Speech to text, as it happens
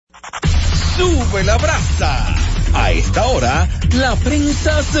sube la brasa. A esta hora, la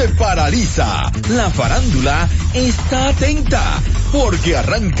prensa se paraliza, la farándula está atenta, porque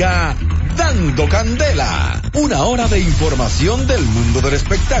arranca Dando Candela, una hora de información del mundo del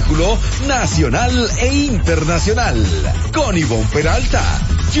espectáculo nacional e internacional, con Ivonne Peralta,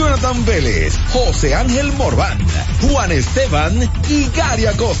 Jonathan Vélez, José Ángel Morván, Juan Esteban y Gary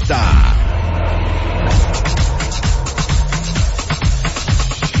Acosta.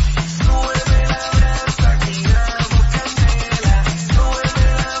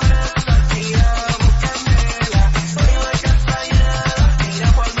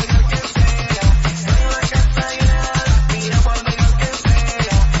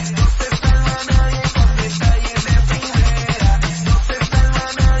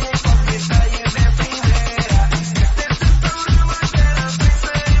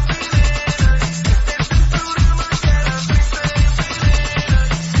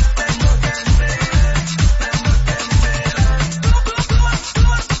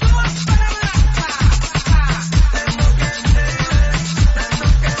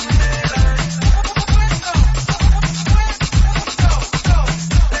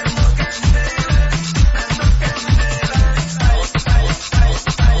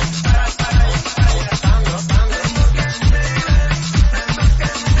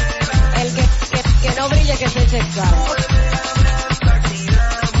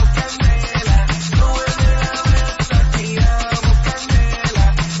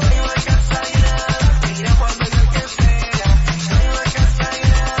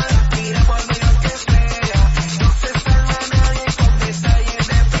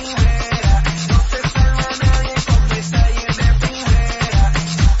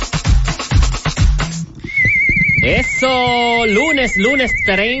 Lunes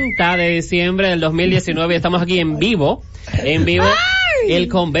 30 de diciembre del 2019, estamos aquí en vivo, el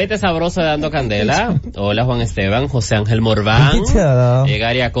combate sabroso de Dando Candela. Hola Juan Esteban, José Ángel Morván,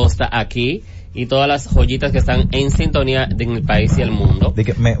 Gary Acosta aquí, y todas las joyitas que están en sintonía en el país y el mundo.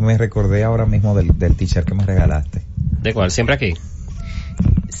 Me recordé ahora mismo del t-shirt que me regalaste. ¿De cuál? ¿Siempre aquí?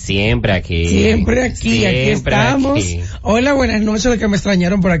 Siempre aquí. Aquí estamos. Aquí. Hola, buenas noches, los que me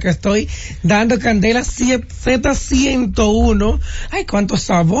extrañaron, por acá estoy dando Candela Z101. Ay, cuánto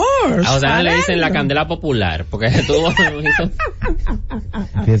sabor. O sea, le dicen la Candela popular, porque tuvo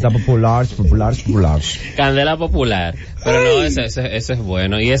fiesta popular. Candela popular. Pero no, eso es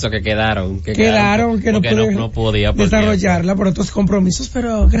bueno. Y eso que quedaron que no podía desarrollarla por otros compromisos,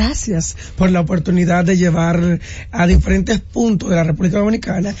 pero gracias por la oportunidad de llevar a diferentes puntos de la República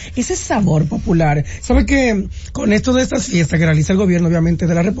Dominicana ese sabor popular. ¿Sabe que con esto de estas fiestas que realiza el gobierno, obviamente,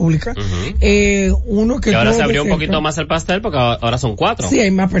 de la República, uno que... Y ahora se abrió un poquito más el pastel porque ahora son 4. Sí,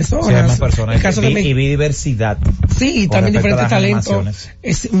 hay más personas. El caso y vi diversidad. Sí, también diferentes talentos.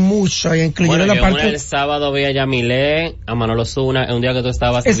 Es mucho, incluyendo la parte... El sábado vi a Yamilé, a Manolo Zuna, un día que tú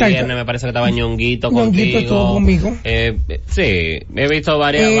estabas el viernes, me parece que estaba Ñonguito contigo. Ñonguito estuvo conmigo. Sí, he visto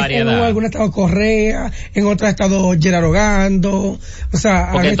variedad. En alguna ha estado Correa, en otra ha estado Gerardo Gando, o sea...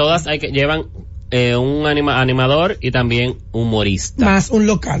 Porque todas llevan un animador y también humorista. Más un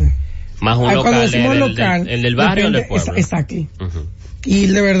local. Cuando decimos local, el del barrio o del pueblo. Exacto. Y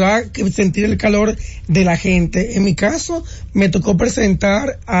de verdad que sentir el calor de la gente. En mi caso, me tocó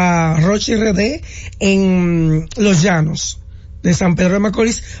presentar a Roche RD en Los Llanos de San Pedro de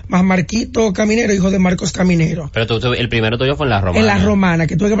Macorís, más Marquito Caminero, hijo de Marcos Caminero. Pero el primero tuyo fue en La Romana. En La Romana,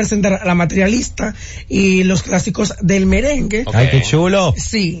 que tuve que presentar a La Materialista y los clásicos del merengue. Okay. ¡Ay, qué chulo!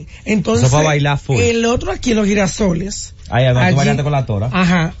 Sí. Entonces, eso fue bailar full. El otro aquí en Los Girasoles. Ay, tú bailaste con la tora.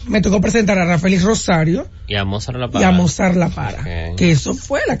 Ajá. Me tocó presentar a Rafael Rosario. Y a Mozart La Para. Okay. Que eso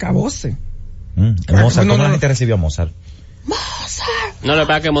fue el acabose. Mozart, ¿cómo la gente recibió a Mozart? No, le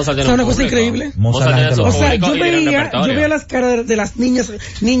pasa que Mozart tiene una cosa increíble. Mozart tiene su público. Yo veía las caras de las niños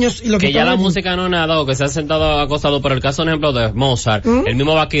y lo que ya la música no ha nadado, que se ha sentado acostado. Por el caso, un ejemplo de Mozart, el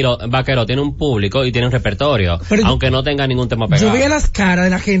mismo vaquero tiene un público y tiene un repertorio, aunque no tenga ningún tema pegado. Yo veía las caras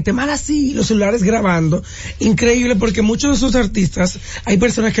de la gente mal así, los celulares grabando, increíble, porque muchos de sus artistas, hay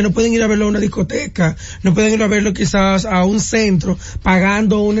personas que no pueden ir a verlo a una discoteca, no pueden ir a verlo quizás a un centro,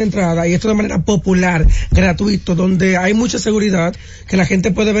 pagando una entrada, y esto de manera popular, gratuito, donde hay mucha seguridad, que la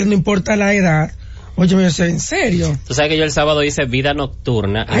gente puede ver no importa la edad. Oye, en serio. Tú sabes que yo el sábado hice vida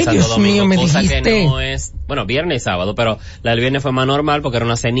nocturna en Santo Dios Domingo, mío, cosa dijiste. que no es, bueno, viernes y sábado, pero la del viernes fue más normal porque era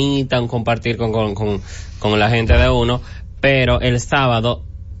una cenita, un compartir con la gente de uno, pero el sábado,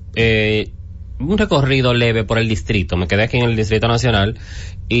 un recorrido leve por el distrito, me quedé aquí en el Distrito Nacional,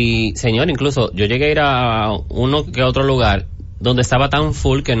 y señor, incluso yo llegué a ir a uno que otro lugar donde estaba tan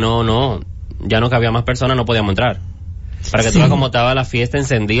full que ya no cabía más personas, no podíamos entrar. Para que tú veas cómo estaba la fiesta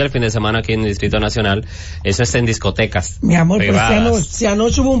encendida el fin de semana aquí en el Distrito Nacional. Eso es en discotecas. Mi amor, privadas. pero si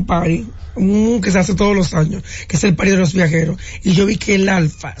anoche hubo un party, que se hace todos los años, que es el party de los viajeros, y yo vi que el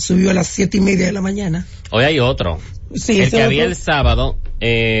Alfa subió a las 7:30 de la mañana. Hoy hay otro. Sí, el que otro. había el sábado,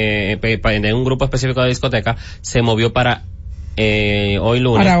 de un grupo específico de discoteca, se movió para hoy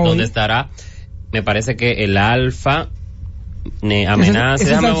lunes, donde estará, me parece que el Alfa, Amenaza,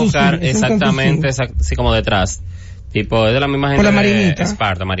 déjame buscar exactamente, así como detrás. Tipo, es de la misma gente. Por la Marinita.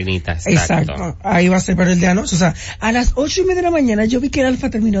 Esparta, Marinita, exacto. Ahí va a ser, pero el de anoche, o sea, a las 8:30 de la mañana yo vi que el Alfa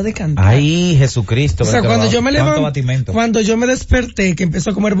terminó de cantar. Ay, Jesucristo. O sea, cuando yo me levanté, cuando yo me desperté, que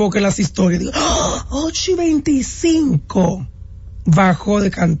empezó a comer boca en las historias, digo, 8:25 bajó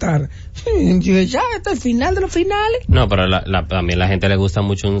de cantar. Y yo dije, ya, hasta el final de los finales. No, pero también la gente le gusta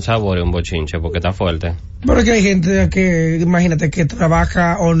mucho un sabor y un bochinche, porque está fuerte. Porque hay gente que, imagínate, que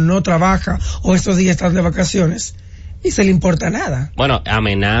trabaja o no trabaja, o estos días están de vacaciones, y se le importa nada. Bueno,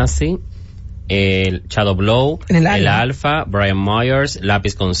 Amenazi, el Shadow Blow, el Alfa, Brian Myers,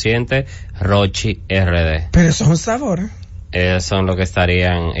 Lápiz Consciente, Rochi RD. Pero esos son sabores. Son los que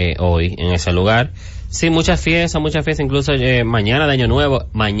estarían hoy en ese lugar. Sí, muchas fiestas, incluso mañana de Año Nuevo.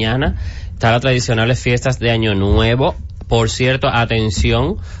 Mañana están las tradicionales fiestas de Año Nuevo. Por cierto,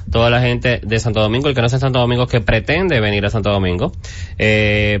 atención, toda la gente de Santo Domingo, el que no es en Santo Domingo, que pretende venir a Santo Domingo,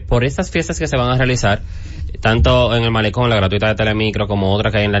 por estas fiestas que se van a realizar, tanto en el Malecón, la gratuita de Telemicro, como otra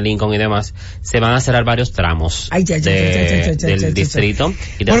que hay en la Lincoln y demás, se van a cerrar varios tramos del distrito.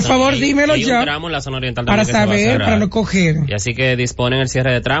 Por favor, dímelo ya. Hay un tramo en la zona oriental para saber, para no coger. Y así que disponen el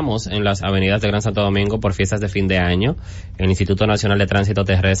cierre de tramos en las avenidas de Gran Santo Domingo por fiestas de fin de año. El Instituto Nacional de Tránsito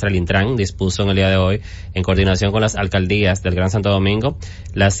Terrestre, el Intran, dispuso en el día de hoy, en coordinación con las alcaldías del Gran Santo Domingo,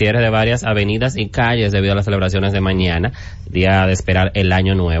 la cierre de varias avenidas y calles debido a las celebraciones de mañana, día de esperar el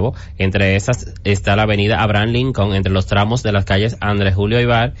Año Nuevo. Entre estas está la avenida Abraham Lincoln, entre los tramos de las calles Andrés Julio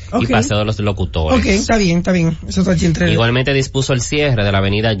Ibar y Paseo de los Locutores. Ok, está bien. Eso está aquí entre... Igualmente dispuso el cierre de la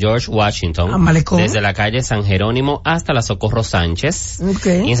avenida George Washington, desde la calle San Jerónimo hasta la Socorro Sánchez.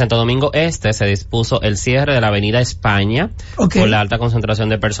 Okay. Y en Santo Domingo Este se dispuso el cierre de la avenida España, por la alta concentración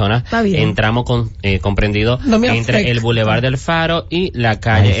de personas, en tramo comprendido entre el Boulevard del Faro y la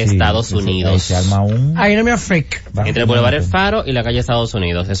calle Estados Unidos. Ahí no me afecta. Entre el Boulevard del Faro y la calle Estados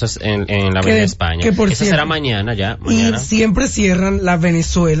Unidos. Eso es en la avenida España. Eso será mañana ya. Mañana. Y siempre cierran la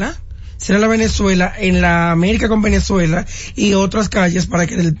Venezuela. Cierran la Venezuela en la América con Venezuela y otras calles para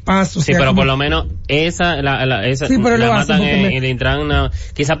que el paso sea. Sí, pero por lo menos esa sí, pero la lo matan en el Intran.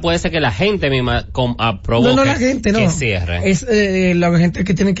 Quizá puede ser que la gente misma provoque no, la gente no. Que cierre. Es la gente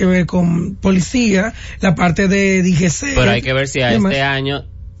que tiene que ver con policía, la parte de DGC. Pero hay que ver si a este año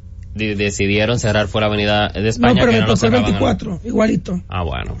decidieron cerrar por la avenida de España. No, pero que me no tocó el 24, igualito. Ah,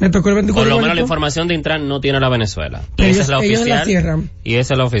 bueno. Me tocó el 24 por lo igualito. menos la información de Intran no tiene la Venezuela. Pero esa es la oficial. La cierran. Y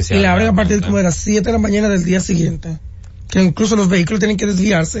esa es la oficial. Y la abren a partir como de las 7 de la mañana del día siguiente. Que incluso los vehículos tienen que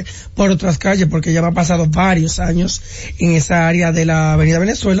desviarse por otras calles porque ya me han pasado varios años en esa área de la avenida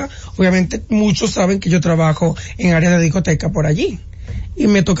Venezuela. Obviamente muchos saben que yo trabajo en área de discoteca por allí. Y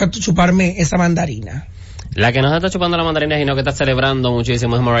me toca chuparme esa mandarina. La que no se está chupando la mandarina, sino que está celebrando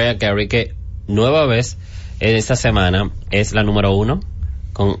muchísimo es Mariah Carey, que nueva vez en esta semana es la número 1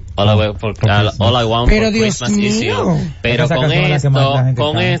 con All I Want for Christmas Is You. Pero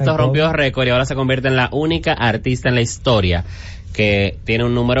con esto rompió récord y ahora se convierte en la única artista en la historia que tiene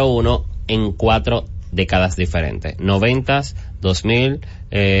un número 1 en 4 décadas diferentes. 90s, 2000,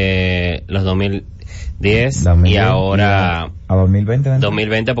 los 2010 y ahora a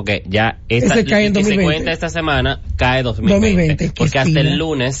 2020 porque ya se cuenta esta semana cae 2020 porque hasta el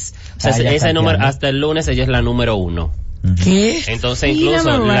lunes, o sea, ese número hasta el lunes ella es la número 1. ¿Qué? Entonces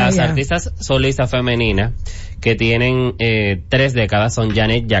incluso las artistas solistas femeninas que tienen 3 décadas son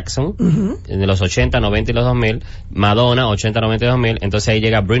Janet Jackson, de los 80, 90 y los 2000, Madonna, 80, 90 y 2000, entonces ahí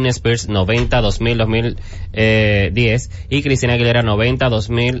llega Britney Spears, 90, 2000, 2010, y Cristina Aguilera, 90,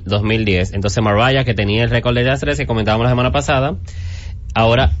 2000, 2010. Entonces Mariah, que tenía el récord de las 3 que comentábamos la semana pasada,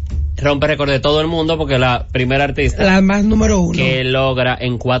 ahora rompe récord de todo el mundo porque la primera artista la más número 1 que logra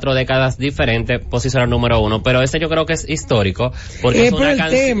en 4 décadas diferentes posicionar número 1, pero yo creo que es histórico porque es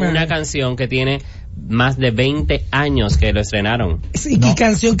una canción que tiene más de 20 años que lo estrenaron. Sí, y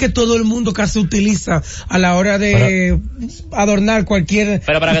canción que todo el mundo casi utiliza a la hora de adornar cualquier...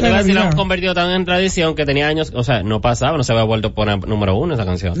 Pero para que tú veas si lo han convertido tan en tradición que tenía años, o sea, no pasaba, no se había vuelto a poner número 1 esa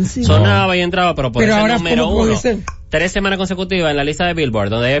canción. Sí, sonaba y entraba, pero por ser número 1. 3 semanas consecutivas en la lista de Billboard,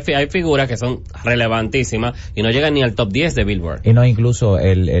 donde hay figuras que son relevantísimas y no llegan ni al top 10 de Billboard. Y no, incluso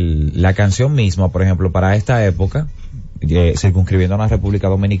la canción misma, por ejemplo, para esta época, circunscribiendo a la República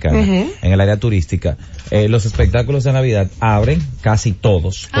Dominicana, en el área turística, los espectáculos de Navidad abren casi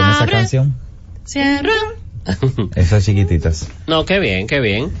todos con esa canción. Cierra. Esas chiquititas. No, qué bien, qué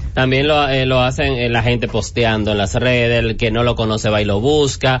bien. También lo hacen la gente posteando en las redes, el que no lo conoce va y lo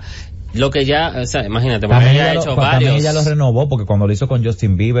busca. Lo que ya, o sea, imagínate, porque ella ha hecho varios. También ella lo renovó, porque cuando lo hizo con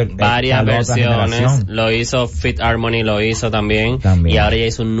Justin Bieber, varias versiones, lo hizo Fit Harmony, lo hizo también, y ahora ya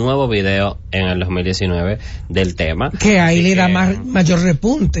hizo un nuevo video en el 2019 del tema. Que ahí le da mayor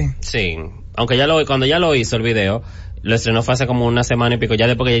repunte. Sí, aunque cuando ya lo hizo el video, lo estrenó fue hace como una semana y pico, ya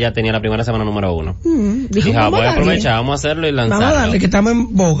después que ella ya tenía la primera semana número 1. Dijo, voy a aprovechar, vamos a hacerlo y lanzarlo. Vamos a darle, que estamos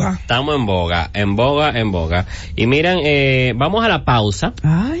en boga. Estamos en boga. Y miren, vamos a la pausa.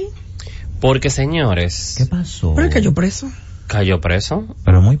 Ay. Porque, señores... ¿Qué pasó? Pero cayó preso. ¿Cayó preso?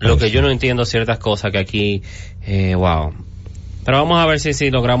 Pero muy preso. Lo que yo no entiendo ciertas cosas que aquí... wow. Pero vamos a ver si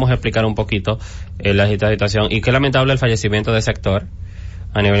logramos explicar un poquito la situación. Y qué lamentable el fallecimiento de ese actor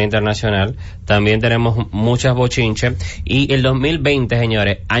a nivel internacional. También tenemos muchas bochinches. Y el 2020,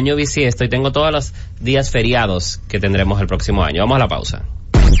 señores, año bisiesto, y tengo todos los días feriados que tendremos el próximo año. Vamos a la pausa.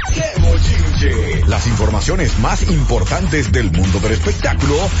 Las informaciones más importantes del mundo del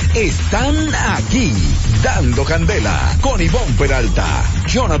espectáculo están aquí, dando candela, con Ivonne Peralta,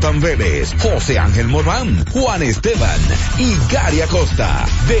 Jonathan Vélez, José Ángel Morán, Juan Esteban y Gary Acosta,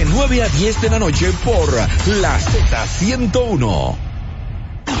 de 9 a 10 de la noche por la Z101.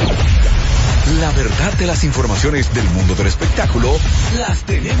 La verdad de las informaciones del mundo del espectáculo las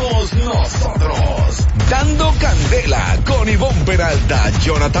tenemos nosotros. Dando candela con Ivonne Peralta,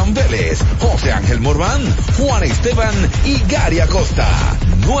 Jonathan Vélez, José Ángel Morván, Juan Esteban y Gary Acosta.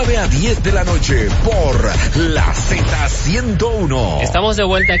 9 a 10 de la noche por la Z101. Estamos de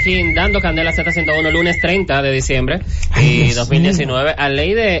vuelta aquí en Dando Candela Z101, lunes 30 de diciembre y 2019, a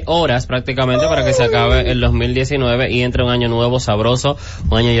ley de horas prácticamente para que se acabe el 2019 y entre un año nuevo sabroso,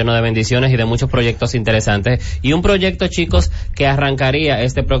 un año lleno de bendiciones y de muchos proyectos interesantes. Y un proyecto, chicos, que arrancaría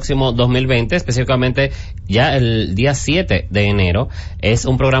este próximo 2020, específicamente ya el día 7 de enero, es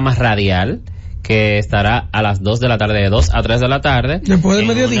un programa radial que estará a las 2 de la tarde, de 2 a 3 de la tarde. Después del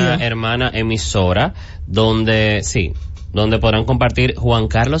mediodía. Una hermana emisora donde podrán compartir Juan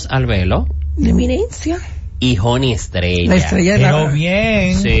Carlos Albelo. De eminencia. Y Joni Estrella. La estrella de Pero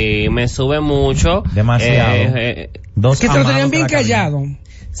bien. Sí, me sube mucho. Demasiado. Dos que te lo tenían bien callado.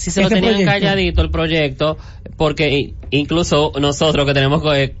 Sí, se lo tenían calladito el proyecto, porque incluso nosotros que tenemos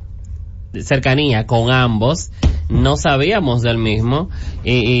cercanía con ambos, no sabíamos del mismo,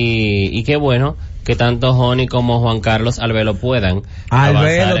 y qué bueno que tanto Joni como Juan Carlos Albelo puedan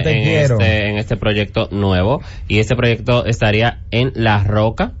avanzar en este proyecto nuevo, y este proyecto estaría en La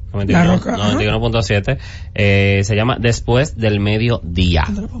Roca 91.7, se llama Después del Mediodía.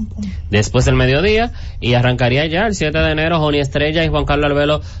 Después del Mediodía, y arrancaría ya el 7 de enero. Joni Estrella y Juan Carlos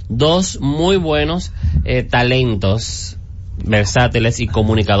Albelo, dos muy buenos talentos versátiles y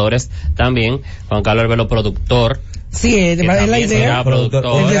comunicadores también. Juan Carlos Albelo, productor. Sí, es la idea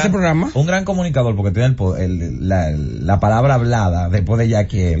de ese programa. Un gran comunicador, porque tiene la palabra hablada después de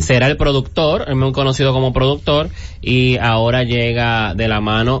Jackie. Será el productor, es muy conocido como productor, y ahora llega de la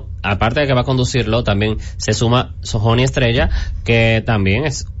mano, aparte de que va a conducirlo, también se suma Joni Estrella, que también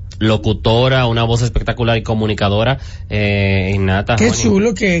es locutora, una voz espectacular y comunicadora innata. Qué Joni.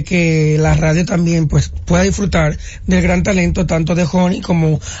 chulo que la radio también pues pueda disfrutar del gran talento tanto de Joni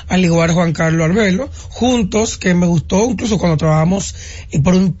como al igual Juan Carlos Albelo juntos, que me gustó incluso cuando trabajamos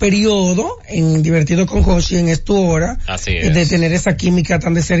por un periodo en Divertido con Joshi en Esto Hora. Así es. De tener esa química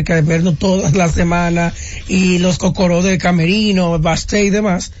tan de cerca, de vernos todas las semanas y los cocoros del camerino, backstage y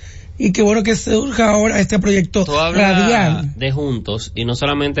demás. Y qué bueno que surja ahora este proyecto radial. De juntos, y no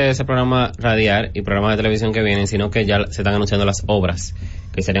solamente ese programa radial y programas de televisión que vienen, sino que ya se están anunciando las obras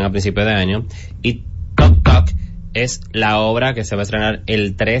que serían a principios de año. Y Toc Toc es la obra que se va a estrenar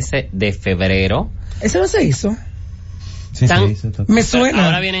el 13 de febrero. ¿Eso no se hizo? Sí, se hizo. Me suena.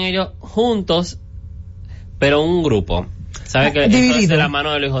 Ahora vienen ellos juntos, pero un grupo. ¿Sabe que esto es de la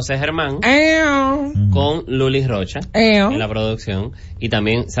mano de Luis José Germán con Luli Rocha en la producción, y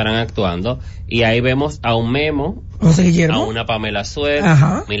también estarán actuando, y ahí vemos a un Memo, a una Pamela Suez,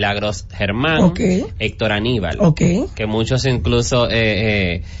 Milagros Germán, Héctor Aníbal, que muchos incluso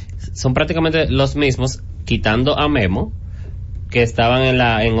son prácticamente los mismos, quitando a Memo, que estaban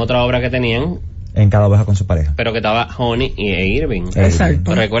en otra obra que tenían en Cada Oveja con su pareja, pero que estaba Joni e Irving.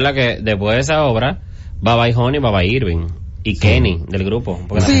 Exacto. Recuerda que después de esa obra Baba y Joni, Baba y Irving y Kenny del grupo.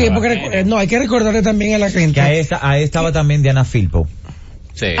 Sí, porque no, hay que recordarle también a la gente que ahí estaba también Diana Filpo.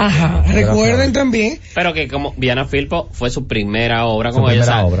 Sí. Ajá, recuerden también. Pero que como Viana Filpo fue su primera obra, como Su ella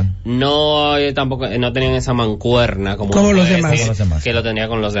primera sabe, obra. no tampoco no tenían esa mancuerna como los demás. Como los demás. que lo tenía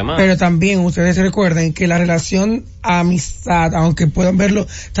con los demás. Pero también ustedes recuerden que la relación amistad, aunque puedan verlo,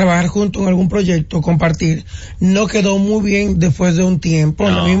 trabajar juntos en algún proyecto, compartir, no quedó muy bien después de un tiempo.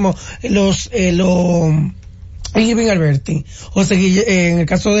 No. Lo mismo, Irving Alberti, o sea, en el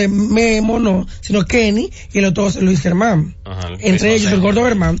caso de Memo no, sino Kenny y el otro Luis Germán. Ajá, Entre Luis ellos José.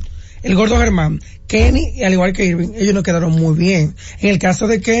 el gordo Germán, Kenny, y al igual que Irving, ellos no quedaron muy bien. En el caso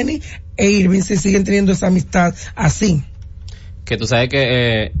de Kenny e Irving se siguen teniendo esa amistad así. Que tú sabes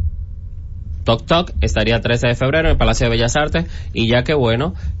que Toc Toc estaría 13 de febrero en el Palacio de Bellas Artes, y ya que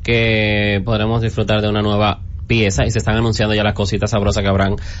bueno que podremos disfrutar de una nueva pieza y se están anunciando ya las cositas sabrosas que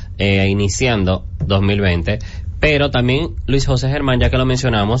habrán iniciando 2020. Pero también Luis José Germán, ya que lo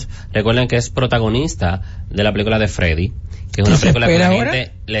mencionamos, recuerden que es protagonista de la película de Freddy, que es una película que la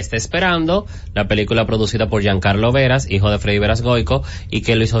gente le está esperando, la película producida por Giancarlo Veras, hijo de Freddy Veras Goico, y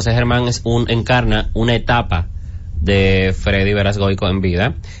que Luis José Germán encarna una etapa de Freddy Veras Goico en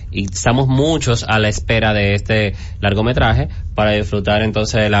vida, y estamos muchos a la espera de este largometraje para disfrutar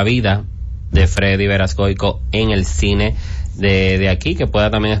entonces de la vida de Freddy Veras Goico en el cine de aquí, que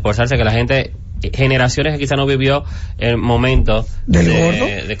pueda también esforzarse, que la gente, generaciones que quizá no vivió el momento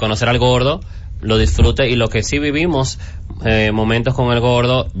de conocer al gordo, lo disfrute, y lo que sí vivimos momentos con el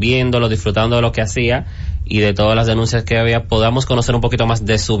gordo, viéndolo, disfrutando de lo que hacía y de todas las denuncias que había, podamos conocer un poquito más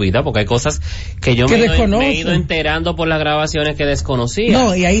de su vida, porque hay cosas que yo me he ido enterando por las grabaciones que desconocía.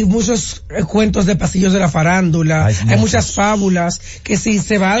 No, y hay muchos cuentos de pasillos de la farándula, hay muchas fábulas, que si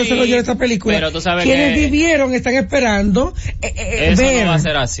se va a desarrollar esta película, pero tú sabes quienes vivieron están esperando eso ver. no va a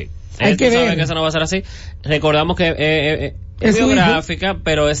ser así. Hay que ver. Que eso no va a ser así. Recordamos que es biográfica,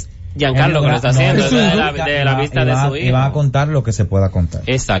 pero es Giancarlo que lo está haciendo, de la vista de su hijo. Y va a contar lo que se pueda contar.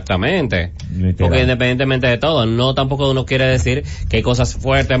 Exactamente. Literal. Porque independientemente de todo, no tampoco uno quiere decir que hay cosas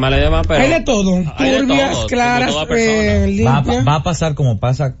fuertes, malas y demás, pero hay de todo, turbias, claras, limpias. Va a pasar como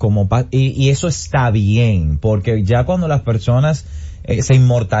pasa, y eso está bien, porque ya cuando las personas se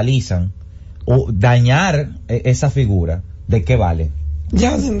inmortalizan, o dañar esa figura, ¿de qué vale?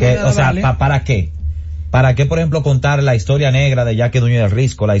 Ya, O sea, ¿para qué? ¿Para qué, por ejemplo, contar la historia negra de Jackie Dueño del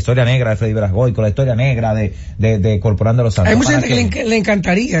Risco, la historia negra de Freddy Veras Goico, la historia negra de Corporando los Santos? Hay mucha gente que le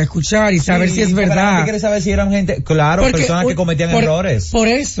encantaría escuchar y saber si es verdad. La gente quiere saber si eran gente, claro, porque personas que cometían errores. Por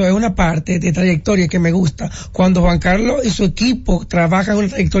eso es una parte de trayectoria que me gusta. Cuando Juan Carlos y su equipo trabajan una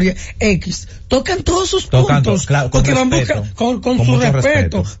trayectoria X, tocan todos sus puntos, claro, porque van con su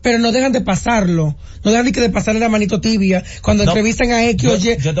respeto, pero no dejan de pasarlo. No dejan de pasarle la manito tibia cuando entrevistan a X o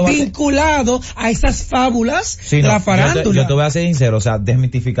Y, vinculado a esas fábulas, la farándula. Yo te voy a ser sincero, o sea,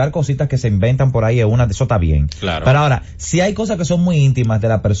 desmitificar cositas que se inventan por ahí eso está bien. Claro. Pero ahora, si hay cosas que son muy íntimas de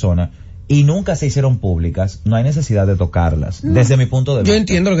la persona y nunca se hicieron públicas, no hay necesidad de tocarlas, desde mi punto de vista. Yo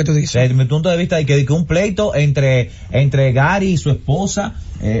entiendo lo que tú dices. Desde mi punto de vista, hay que un pleito entre Gary y su esposa,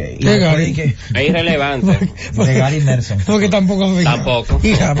 es irrelevante. De Gary Nelson. Porque tampoco.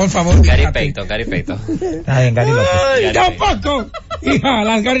 Hija, por favor. Gary Peito. Está bien, Gary López. ¡Ay, tampoco! Hija,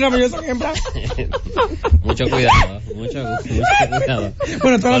 las Gary López son hembras. Mucho cuidado.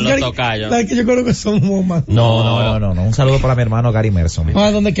 Bueno, todas las que yo creo que son momas. No. Un saludo para mi hermano Gary Merson.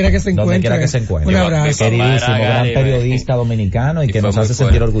 Donde quiera que se encuentre. Un abrazo. Queridísimo, gran periodista dominicano y que nos hace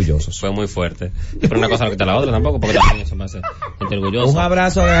sentir orgullosos. Fue muy fuerte. Pero una cosa no quita la otra tampoco, porque también eso me hace sentir orgulloso. Un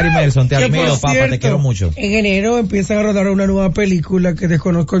abrazo a Gary Merson, te admiro, papá, te quiero mucho. En enero empiezan a rodar una nueva película que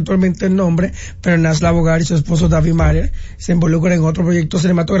desconozco actualmente el nombre, pero Nasla Bogar y su esposo David Mahler se involucran en otro proyecto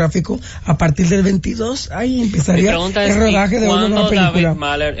cinematográfico. A partir del 22, ahí empezaría el rodaje de una nueva película. David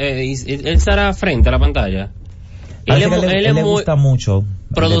Mahler, él estará frente a la pantalla. Él le gusta mucho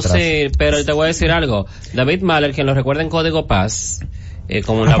producir, pero te voy a decir algo. David Mahler, quien lo recuerda en Código Paz,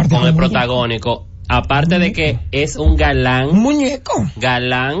 como el protagónico, aparte de que es un galán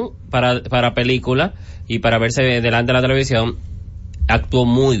para película y para verse delante de la televisión, actuó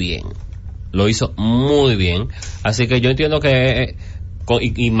muy bien, lo hizo muy bien, así que yo entiendo que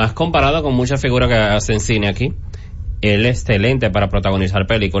y más comparado con muchas figuras que hacen cine aquí, él es excelente para protagonizar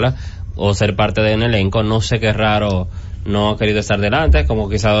películas o ser parte de un elenco. No sé qué raro no ha querido estar delante, como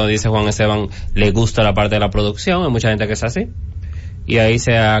quizás dice Juan Esteban, le gusta la parte de la producción, hay mucha gente que es así, y ahí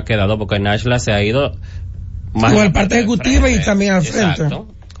se ha quedado porque Nashla se ha ido más como la parte ejecutiva y también al frente. Exacto,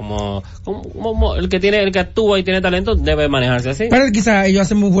 como el que actúa y tiene talento debe manejarse así. Pero quizás ellos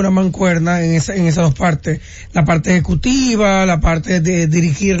hacen muy buena mancuerna en esas dos partes, la parte ejecutiva, la parte de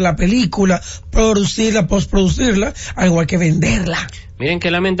dirigir la película, producirla, postproducirla, al igual que venderla. Miren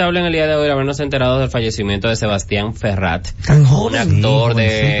qué lamentable en el día de hoy habernos enterado del fallecimiento de Sebastián Ferrat, tan joven, un actor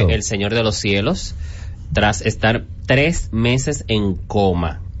de El Señor de los Cielos, tras estar 3 meses en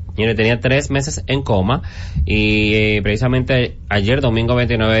coma. Mire, tenía 3 meses en coma y precisamente ayer, domingo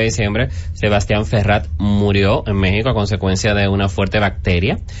 29 de diciembre, Sebastián Ferrat murió en México a consecuencia de una fuerte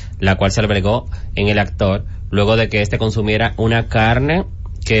bacteria, la cual se albergó en el actor luego de que éste consumiera una carne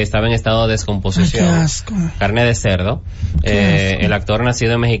que estaba en estado de descomposición. Ay, qué asco. Carne de cerdo. El actor,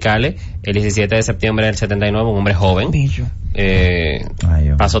 nacido en Mexicali el 17 de septiembre del 79, un hombre joven.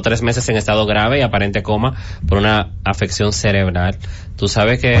 Pasó 3 meses en estado grave y aparente coma por una afección cerebral. Tú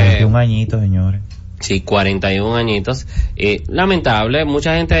sabes que... 41 añitos, señores. Sí, 41 añitos. Lamentable,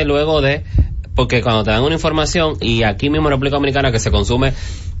 mucha gente luego de... Porque cuando te dan una información, y aquí mismo en República Dominicana que se consume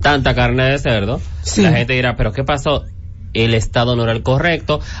tanta carne de cerdo, sí, la gente dirá, ¿pero qué pasó? El estado no era el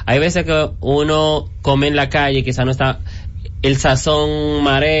correcto. Hay veces que uno come en la calle y quizá no está el sazón,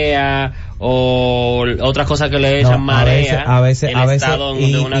 marea o otras cosas que le echan, marea a veces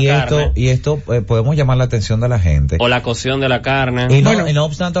de una carne. Esto podemos llamar la atención de la gente, o la cocción de la carne, y no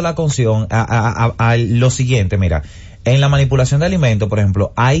obstante la cocción, a lo siguiente, mira, en la manipulación de alimentos, por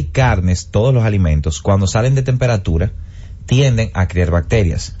ejemplo, hay carnes, todos los alimentos cuando salen de temperatura tienden a crear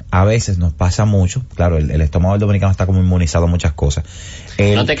bacterias. A veces nos pasa mucho, claro, el estómago del dominicano está como inmunizado a muchas cosas.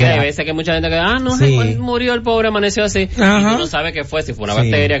 No te crees, a veces que mucha gente queda, sí, murió el pobre, amaneció así. Ajá. Y tú no sabes qué fue, si fue una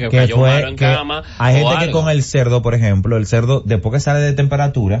bacteria, que cayó malo en cama. Hay gente algo. Que con el cerdo, por ejemplo, el cerdo, después que sale de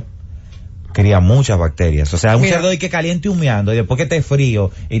temperatura, cría muchas bacterias. O sea, un cerdo hay que caliente humeando, y después que esté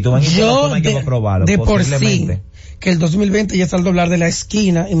frío, y tú vas y que probarlo. De por sí, que el 2020 ya está al doblar de la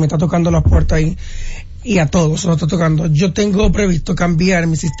esquina, y me está tocando la puerta ahí. Y a todos nos está tocando. Yo tengo previsto cambiar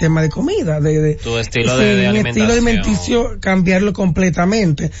mi sistema de comida, tu estilo de alimentación. Mi estilo alimenticio, cambiarlo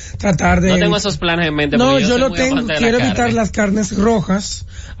completamente. Tratar de... No tengo esos planes en mente. No, yo lo tengo. Quiero evitar las carnes rojas,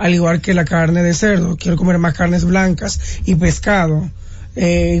 al igual que la carne de cerdo. Quiero comer más carnes blancas y pescado.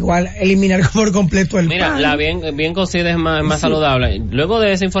 Igual eliminar por completo el pan. La bien cocida es más saludable. Luego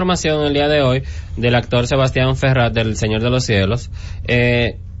de esa información el día de hoy del actor Sebastián Ferrat del Señor de los Cielos,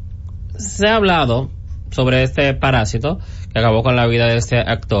 se ha hablado sobre este parásito que acabó con la vida de este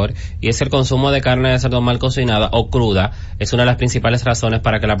actor, y es el consumo de carne de cerdo mal cocinada o cruda. Es una de las principales razones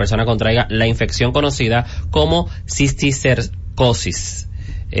para que la persona contraiga la infección conocida como cisticercosis,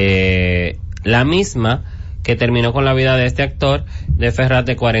 la misma que terminó con la vida de este actor de Ferrat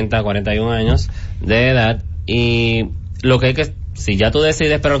de 41 años de edad. Y lo que hay que, si ya tú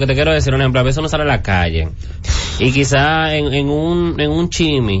decides, pero lo que te quiero decir, un ejemplo, a veces uno sale a la calle y quizá en un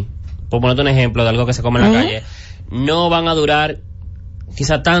chimi, por ponerte un ejemplo de algo que se come en la calle, no van a durar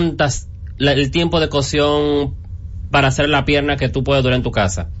quizá el tiempo de cocción para hacer la pierna que tú puedes durar en tu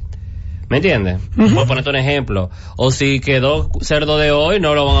casa. ¿Me entiendes? Por ponerte un ejemplo. O si quedó cerdo de hoy,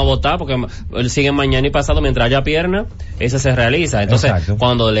 no lo van a botar porque siguen mañana y pasado mientras haya pierna, eso se realiza. Entonces,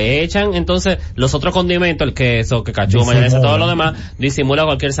 cuando le echan, entonces, los otros condimentos, el queso, que cachú, mayonesa, todo lo demás, disimula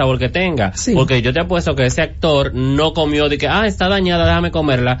cualquier sabor que tenga. Sí. Porque yo te apuesto que ese actor no comió de que, está dañada, déjame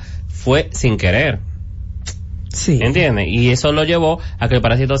comerla. Fue sin querer. Sí. ¿Entiendes? Y eso lo llevó a que el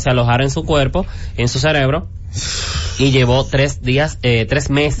parásito se alojara en su cuerpo, en su cerebro, y llevó 3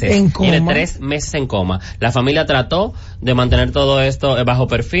 meses en coma. Tiene 3 meses en coma. La familia trató de mantener todo esto bajo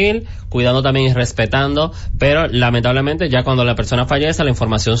perfil, cuidando también y respetando, pero lamentablemente ya cuando la persona fallece la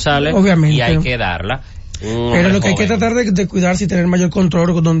información sale. Obviamente. Y hay que darla. Pero lo que hay que tratar de cuidarse y tener mayor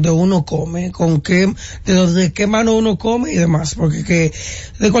control con donde uno come, de qué mano uno come y demás, porque que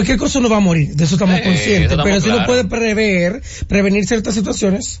de cualquier cosa uno va a morir, de eso estamos conscientes, pero si uno puede prevenir ciertas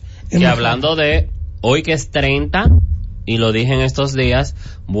situaciones. Y hablando de hoy que es 30, y lo dije en estos días,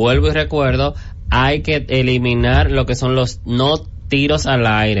 vuelvo y recuerdo, hay que eliminar lo que son los tiros al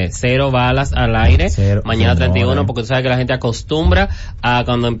aire, 0 balas al aire, mañana 31, porque tú sabes que la gente acostumbra a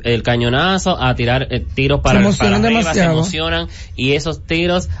cuando el cañonazo, a tirar tiros para arriba, se emocionan, y esos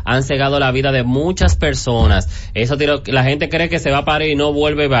tiros han cegado la vida de muchas personas. Esos tiros, la gente cree que se va a parar y no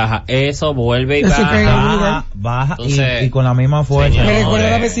vuelve y baja, eso vuelve y baja, entonces, y con la misma fuerza. Me recuerda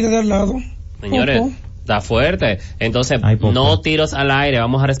a la vecina de al lado. Señores, está fuerte. Entonces, no tiros al aire.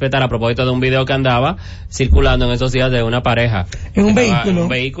 Vamos a respetar, a propósito de un video que andaba circulando en esos días de una pareja. En un vehículo. En un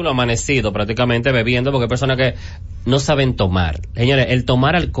vehículo amanecido, prácticamente bebiendo, porque hay personas que no saben tomar. Señores, el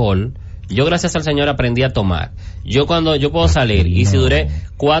tomar alcohol, yo gracias al Señor aprendí a tomar. Yo puedo salir, y si duré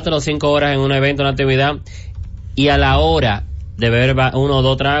 4 o 5 horas en un evento, una actividad, y a la hora de beber 1 o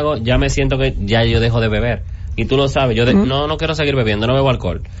 2 tragos, ya me siento que ya yo dejo de beber. Y tú lo sabes, yo no quiero seguir bebiendo, no bebo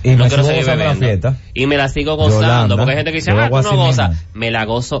alcohol. Y no me quiero sigo seguir gozando bebiendo. la fiesta. Y me la sigo gozando, Yolanda, porque hay gente que dice, tú no gozas. Me la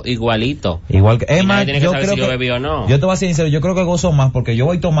gozo igualito. Igual que, es más, yo creo si yo bebí o no. Yo te voy a ser sincero, yo creo que gozo más porque yo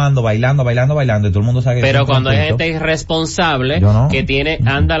voy tomando, bailando, y todo el mundo sabe que pero cuando hay gente irresponsable que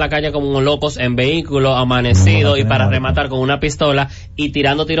anda a la calle como unos locos en vehículo, amanecido, y para rematar con una pistola y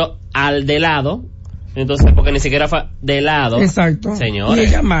tirando tiro al de lado, entonces, porque ni siquiera fue de lado. Exacto. Señores. Y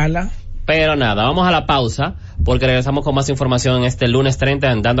ella mala. Pero nada, vamos a la pausa, porque regresamos con más información en este lunes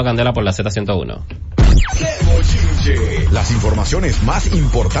 30 en Dando Candela por la Z101. ¡Qué bochinche! Las informaciones más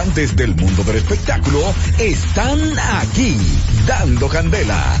importantes del mundo del espectáculo están aquí. Dando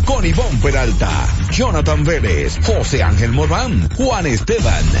Candela con Ivonne Peralta, Jonathan Vélez, José Ángel Morván, Juan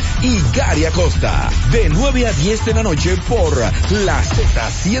Esteban y Gary Acosta. De 9 a 10 de la noche por la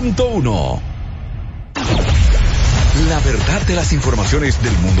Z101. La verdad de las informaciones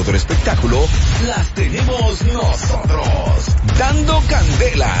del mundo del espectáculo las tenemos nosotros. Dando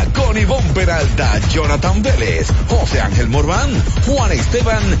Candela con Ivonne Peralta, Jonathan Vélez, José Ángel Morván, Juan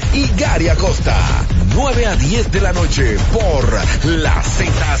Esteban y Gary Acosta. 9 a 10 de la noche por la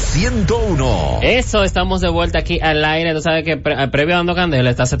Z101. Eso, estamos de vuelta aquí al aire. Tú sabes que previo a Dando Candela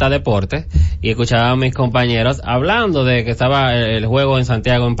está Z Deporte, y escuchaba a mis compañeros hablando de que estaba el juego en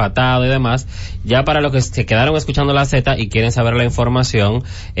Santiago empatado y demás. Ya para los que se quedaron escuchando la Z y quieren saber la información,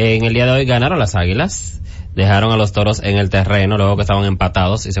 en el día de hoy ganaron las Águilas, dejaron a los Toros en el terreno luego que estaban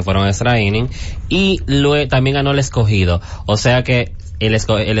empatados y se fueron a extra inning, y luego también ganó el Escogido, o sea que el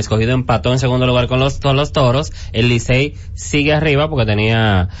Escogido empató en segundo lugar con los Toros, el Licey sigue arriba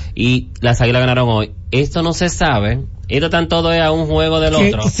porque y las Águilas ganaron hoy. Esto no se sabe, esto tan todo es a un juego del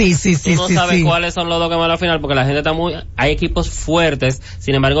otro. Sí. Tú no sabes cuáles son los dos que van a la final, porque la gente está hay equipos fuertes,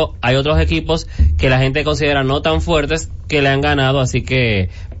 sin embargo hay otros equipos que la gente considera no tan fuertes que le han ganado, así que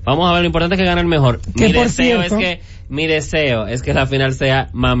vamos a ver, lo importante es que gane el mejor. Mi deseo es que la final sea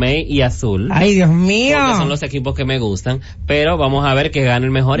Mamey y Azul. Ay, Dios mío. Porque son los equipos que me gustan, pero vamos a ver que gane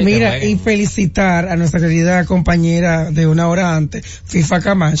el mejor. Mira, y felicitar a nuestra querida compañera de una hora antes, FIFA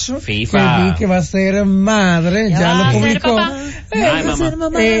Camacho. Que vi que va a ser madre, ya lo publicó.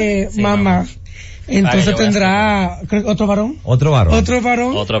 Mamá. Entonces tendrá otro varón.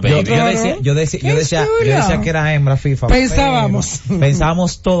 Yo decía que era hembra, FIFA.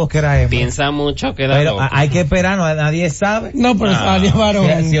 Pensábamos todos que era hembra. Piensa mucho que era pero hay que esperar, nadie sabe. No, pero nadie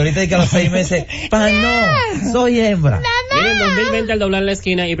varón. Si ahorita hay que a los 6 meses, no, soy hembra. Miren, 2020 al doblar la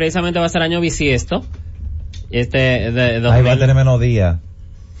esquina, y precisamente va a ser año bisiesto. Ahí va a tener menos días.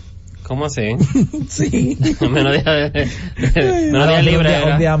 ¿Cómo así? Sí. menos día libre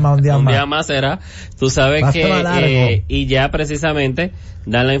era. Un día más era. Tú sabes que, y ya precisamente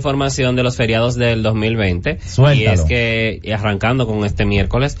dan la información de los feriados del 2020. Suéltalo. Y es que, arrancando con este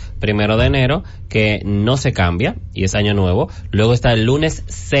miércoles 1 de enero, que no se cambia, y es año nuevo. Luego está el lunes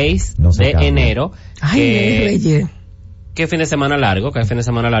 6 de enero. Ay, que fin de semana largo,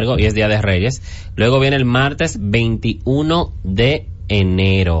 y es Día de Reyes. Luego viene el martes 21 de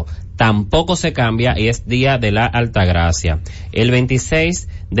enero. Tampoco se cambia, y es Día de la Altagracia. El 26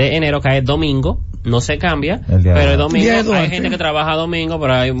 de enero cae domingo, no se cambia, pero el domingo hay gente que trabaja domingo,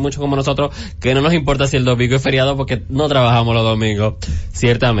 pero hay muchos como nosotros que no nos importa si el domingo es feriado porque no trabajamos los domingos,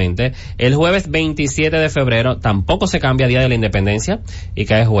 ciertamente. El jueves 27 de febrero tampoco se cambia, Día de la Independencia, y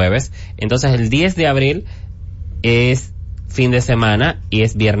cae jueves. Entonces el 10 de abril es fin de semana y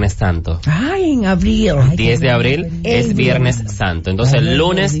es Viernes Santo. Ay, en abril. 10 de abril es Viernes Santo. Entonces el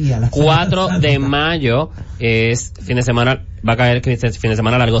lunes 4 de mayo es fin de semana, va a caer fin de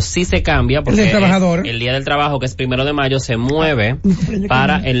semana largo. Sí se cambia porque el Día del Trabajo, que es 1 de mayo, se mueve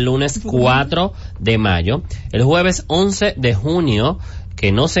para el lunes 4 de mayo. El jueves 11 de junio,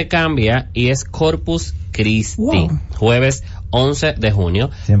 que no se cambia, y es Corpus Christi. Wow. Jueves 11 de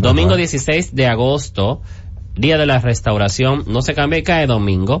junio. Domingo 16 de agosto, Día de la Restauración, no se cambia y cae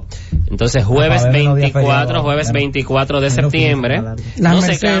domingo. Entonces jueves 24 de septiembre, no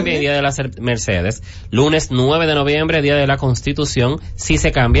se cambia, Día de las Mercedes. Lunes 9 de noviembre, Día de la Constitución, sí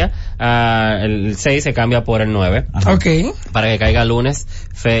se cambia, el 6 se cambia por el 9. Okay. Para que caiga lunes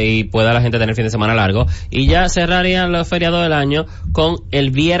y pueda la gente tener fin de semana largo. Y ya cerrarían los feriados del año con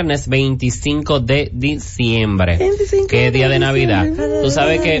el viernes 25 de diciembre, que es Día de Navidad. Tú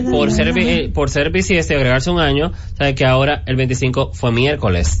sabes que por ser bisiesto y agregarse un año, sabes que ahora el 25 fue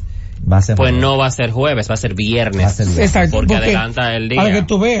miércoles. Pues no va a ser jueves, va a ser viernes. Exacto. Porque adelanta el día. Para que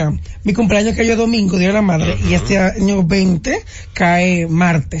tú veas, mi cumpleaños cayó domingo, Día de la Madre, y este año 20 cae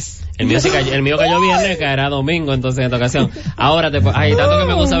martes. El mío cayó viernes, caerá domingo, entonces en esta ocasión. Ahora, tanto que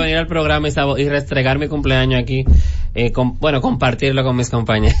me gusta venir al programa y restregar mi cumpleaños aquí, compartirlo con mis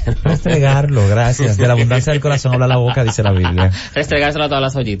compañeros. Restregarlo, gracias. De la abundancia del corazón habla la boca, dice la Biblia. Restregárselo a todas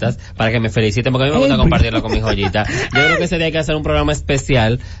las joyitas, para que me feliciten, porque a mí me gusta compartirlo con mis joyitas. Yo creo que ese día hay que hacer un programa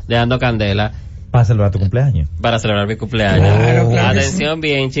especial de Dando Candela. Para celebrar tu cumpleaños. Para celebrar mi cumpleaños. Claro. Atención,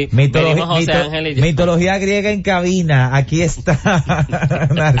 Bienchi. Mitología griega en cabina. Aquí está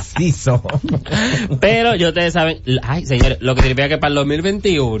Narciso. Pero ustedes saben, señores, lo que significa que para el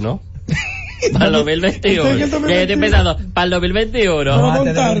 2021... Para el 2021. Ya estoy pensando, para el 2021,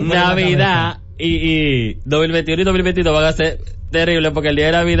 Navidad y 2021 y 2022 van a ser terrible porque el día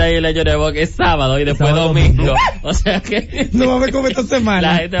de Navidad y el año nuevo que es sábado y después domingo. O sea que no va a ver cómo esta semana.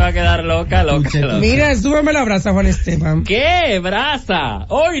 La gente va a quedar loca. Mira, súbeme la brasa, Juan Esteban. ¿Qué brasa?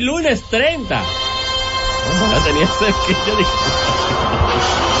 Hoy lunes 30. No tenía cerquilla.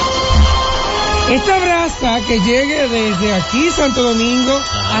 Esta brasa que llegue desde aquí, Santo Domingo,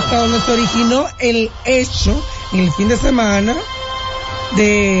 hasta donde se originó el hecho en el fin de semana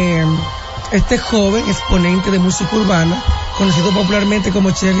de este joven exponente de música urbana, conocido popularmente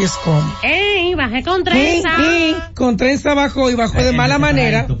como Cherry Scum. ¡Ey! Bajé con trenza. Con trenza bajó de mala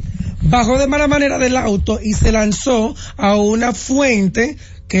manera. Bajó de mala manera del auto y se lanzó a una fuente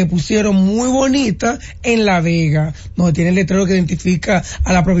que pusieron muy bonita en La Vega, donde tiene el letrero que identifica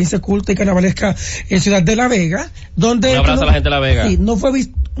a la provincia culta y carnavalesca ciudad de La Vega, donde... Un abrazo a la gente de La Vega. Sí, no fue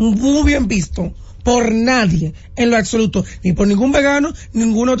muy bien visto por nadie en lo absoluto, ni por ningún vegano,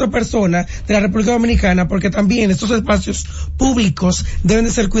 ninguna otra persona de la República Dominicana, porque también estos espacios públicos deben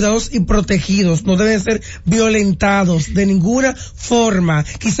de ser cuidados y protegidos, no deben ser violentados de ninguna forma.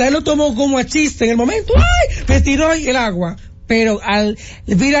 Quizá él lo tomó como a chiste en el momento, ¡ay! Me tiró el agua. Pero al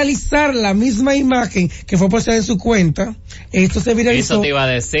viralizar la misma imagen que fue posteada en su cuenta, esto se viralizó. Eso te iba a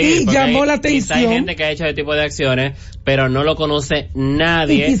decir. Y llamó la atención. Quizá hay gente que ha hecho ese tipo de acciones, pero no lo conoce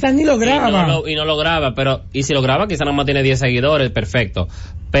nadie. Y quizás ni lo graba. Y no lo graba, pero, y si lo graba, quizás nada más tiene 10 seguidores, perfecto.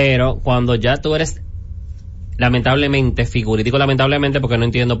 Pero cuando ya tú eres, lamentablemente, figura, y digo lamentablemente porque no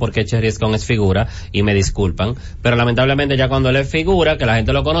entiendo por qué Cherry Scum es figura, y me disculpan, pero lamentablemente ya cuando él es figura, que la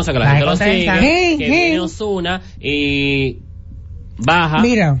gente lo conoce, que la gente lo sigue, que viene Ozuna y baja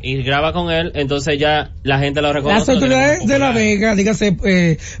y graba con él, entonces ya la gente lo reconoce. Las autoridades de La Vega, dígase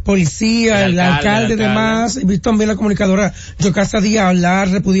policía, el alcalde, demás, y vi también la comunicadora Yocasta Díaz hablar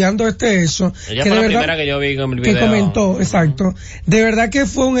repudiando este hecho. Ella que fue de la verdad, primera que yo vi con el video. Que comentó, exacto. De verdad que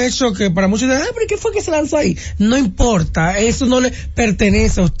fue un hecho que para muchos dicen, pero ¿qué fue que se lanzó ahí? No importa, eso no le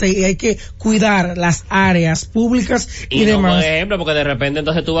pertenece a usted y hay que cuidar las áreas públicas y demás. Por ejemplo, porque de repente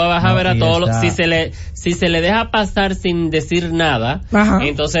entonces tú vas a ver a todos los, si se le deja pasar sin decir nada,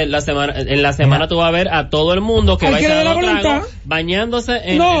 entonces en la semana tú vas a ver a todo el mundo que va a echar los tragos bañándose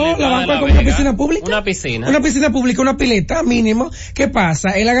en la banca como una piscina pública. Una piscina pública, una pileta mínimo. ¿Qué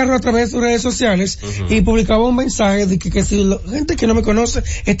pasa? Él agarró a través de sus redes sociales y publicaba un mensaje de que si gente que no me conoce,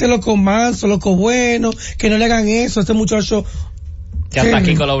 este loco manso, loco bueno, que no le hagan eso, este muchacho. Que hasta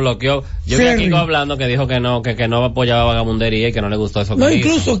Kiko lo bloqueó. Yo vi a Kiko hablando que dijo que no apoyaba vagabundería y que no le gustó eso. No,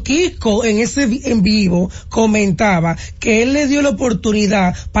 incluso Kiko en ese en vivo comentaba que él le dio la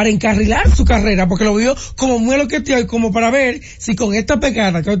oportunidad para encarrilar su carrera porque lo vio como muy loqueteado y como para ver si con esta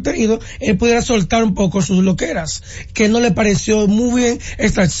pegada que ha obtenido él pudiera soltar un poco sus loqueras, que no le pareció muy bien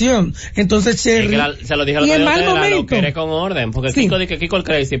esta acción. Entonces Cherry se lo dije al otro día, lo quiere con orden, porque Kiko dice que Kiko el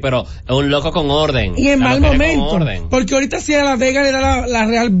crazy, pero es un loco con orden. Y en mal momento, porque ahorita si a La Vega le da la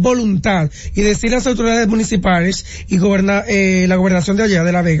real voluntad y decir a las autoridades municipales y la gobernación de allá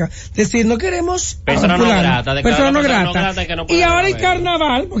de La Vega, decir no queremos persona no grata, y ahora hay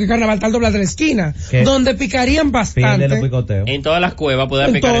carnaval, porque carnaval está al doblar de la esquina, donde picarían bastante en todas las cuevas,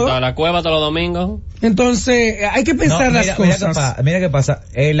 pueden picar en todas las cuevas todos los domingos. Entonces hay que pensar las cosas. Mira qué pasa,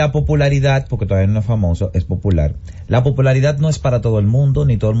 la popularidad, porque todavía no es famoso, es popular. La popularidad no es para todo el mundo,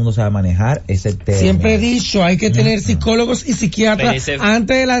 ni todo el mundo sabe manejar ese tema. Siempre he dicho, hay que tener psicólogos y psiquiatras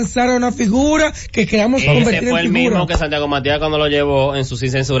antes de lanzar una figura que queramos convertir en figura. Ese fue el mismo que Santiago Matías cuando lo llevó en su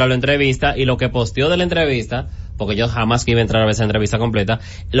sin censurable entrevista, y lo que posteó de la entrevista, porque yo jamás que iba a entrar a ver esa entrevista completa,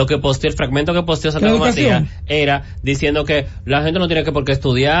 el fragmento que posteó Santiago Matías era diciendo que la gente no tiene que por qué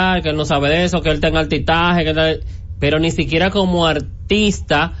estudiar, que él no sabe de eso, que él tenga altitaje, pero ni siquiera como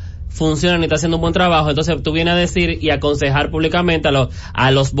artista funciona ni está haciendo un buen trabajo. Entonces tú vienes a decir y aconsejar públicamente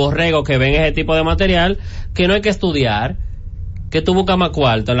a los borregos que ven ese tipo de material que no hay que estudiar, que tú buscas más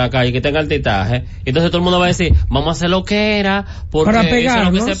cuarto en la calle, que tenga altitaje, entonces todo el mundo va a decir, vamos a hacer lo que era, porque eso es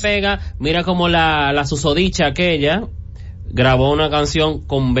lo que se pega. Mira como la susodicha aquella grabó una canción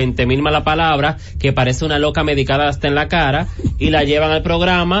con 20,000 malas palabras que parece una loca medicada hasta en la cara y la llevan al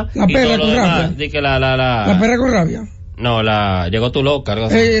programa la y perra todo lo demás. De que la perra con rabia. No, llegó tu loca. La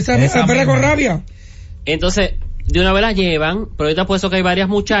perra con rabia. Entonces, de una vez la llevan, pero ahorita puesto que hay varias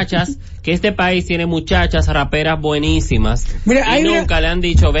muchachas, que este país tiene muchachas raperas buenísimas. Mira, y nunca le han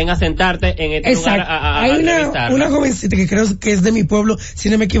dicho, ven a sentarte en este lugar a hay una jovencita que creo que es de mi pueblo, si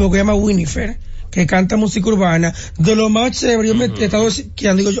no me equivoco, se llama Winifred, que canta música urbana, de lo más chévere. Yo me he estado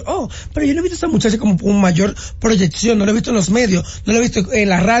que digo yo, pero yo no he visto a esa muchacha como con mayor proyección, no la he visto en los medios, no la he visto en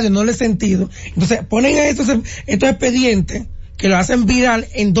la radio, no la he sentido. Entonces, ponen a estos expedientes que lo hacen viral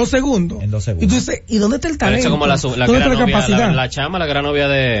en 2 segundos. Y tú dices, ¿y dónde está el talento? Como la gran novia, la chama, la gran novia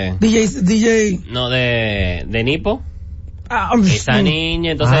de... DJ. No, de Nipo. Esa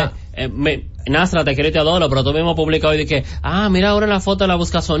niña, entonces... Nastra, te quiero y te adoro, pero tú mismo publicas hoy de que, mira ahora en la foto la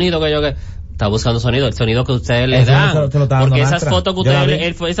busca sonido, que yo que... Está buscando sonido, el sonido que ustedes le dan. Porque esas fotos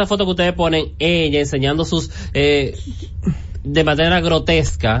que ustedes ponen, ella enseñando sus... de manera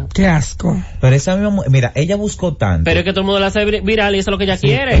grotesca. Qué asco. Pero esa misma, mira, ella buscó tanto. Pero es que todo el mundo la hace viral y eso es lo que ella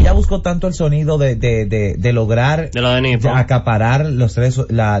quiere. Ella buscó tanto el sonido de lograr de lo de Nipo, acaparar las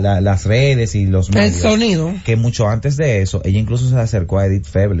redes y los medios. El sonido. Que mucho antes de eso, ella incluso se acercó a Edith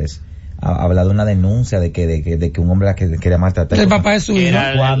Febles. Habla de una denuncia de que un hombre la quería maltratar. El papá de su hijo.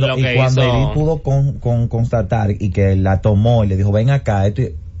 Cuando Edith pudo constatar y que la tomó y le dijo, ven acá, esto,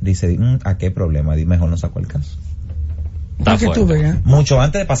 dice, ¿a qué problema? Y mejor no sacó el caso. Para que tú veas. Mucho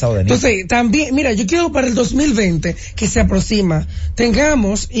antes de pasado de niño. Entonces, también, mira, yo quiero para el 2020, que se aproxima,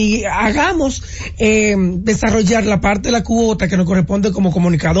 tengamos y hagamos desarrollar la parte de la cuota que nos corresponde como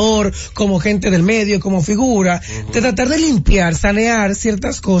comunicador, como gente del medio, como figura, de tratar de limpiar, sanear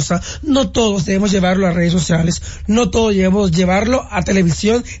ciertas cosas. No todos debemos llevarlo a redes sociales, no todos debemos llevarlo a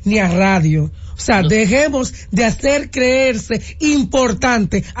televisión ni a radio. O sea, dejemos de hacer creerse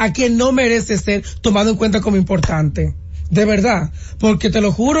importante a quien no merece ser tomado en cuenta como importante. De verdad, porque te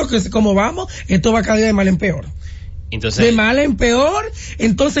lo juro que como vamos, esto va cada día de mal en peor. Entonces, de mal en peor,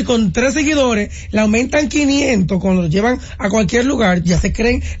 entonces con 3 seguidores, le aumentan 500 cuando lo llevan a cualquier lugar, ya se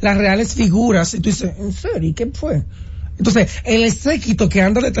creen las reales figuras. Y tú dices, ¿en serio? ¿Y qué fue? Entonces, el séquito que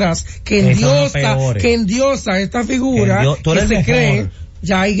anda detrás, que endiosa esta figura, que se cree,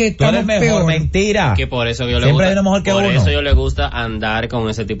 ya hay que estar mejor, mentira. Que por eso yo le gusta, eso yo le gusta andar con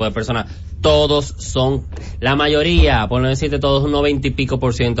ese tipo de personas. Todos son, la mayoría, por no decirte todos, un 90 y pico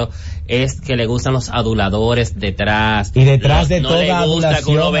 % es que le gustan los aduladores detrás. Y detrás de toda adulación. No le gusta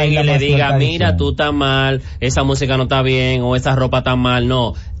que uno venga y le diga, mira, tú estás mal, esa música no está bien, o esa ropa está mal.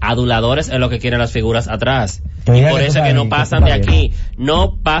 No, aduladores es lo que quieren las figuras atrás. Y por eso es que no pasan de aquí.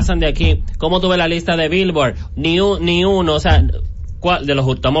 No pasan de aquí. ¿Cómo tú ves la lista de Billboard? Ni uno, o sea,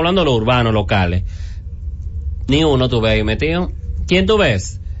 estamos hablando de los urbanos, locales. Ni uno tú ves ahí metido. ¿Quién tú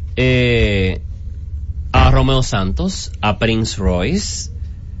ves? A Romeo Santos, a Prince Royce,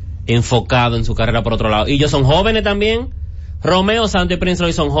 enfocado en su carrera por otro lado. Y ellos son jóvenes también. Romeo Santos y Prince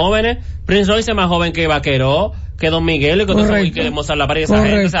Royce son jóvenes. Prince Royce es más joven que Vaqueró, que Don Miguel y que Mozart La Pared, esa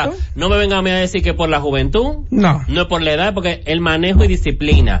gente. O sea, no me vengan a mí a decir que por la juventud. No es por la edad, porque el manejo y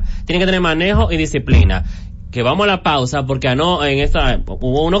disciplina. Tienen que tener manejo y disciplina. Que vamos a la pausa, porque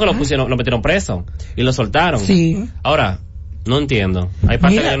hubo uno que lo metieron preso y lo soltaron. Sí. Ahora, no entiendo. Hay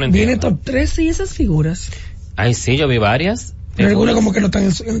parte que yo no entiendo. Viene top 3 y esas figuras. Ay, sí, yo vi varias. Pero algunas como que no están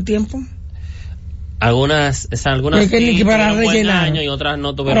en el tiempo. Algunas sí, para rellenar año y otras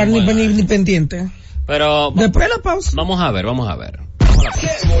no tuvieron ni pendiente. Pero después de la pausa. Vamos a ver.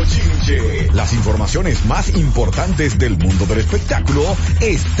 ¡Qué bochinche! Las informaciones más importantes del mundo del espectáculo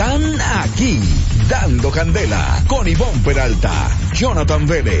están aquí. Dando Candela con Ivonne Peralta, Jonathan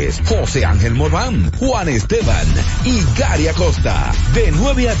Vélez, José Ángel Morván, Juan Esteban y Gary Acosta. De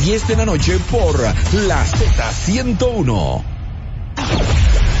 9 a 10 de la noche por la Z101.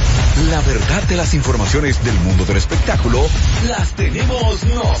 La verdad de las informaciones del mundo del espectáculo las tenemos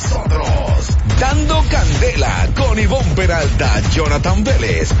nosotros. Dando Candela con Ivonne Peralta, Jonathan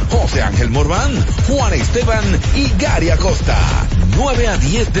Vélez, José Ángel Morván, Juan Esteban y Gary Acosta. 9 a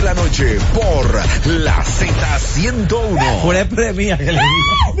 10 de la noche por la Z101. Pura premia que le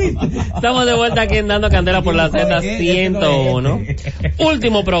digo. Estamos de vuelta aquí en Dando Candela por la Z101.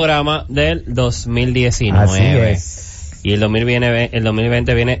 Último programa del 2019. Así es. Y el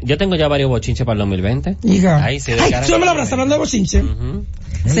 2020 viene. Yo tengo ya varios bochinches para el 2020. Hija. Ay, yo me lo abrazo hablando de bochinche.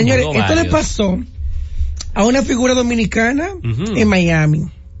 Señores, esto le pasó a una figura dominicana en Miami,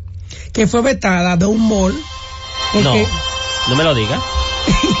 que fue vetada de un mall. Porque, No me lo digas.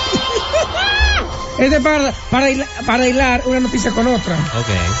 Es de para hilar una noticia con otra.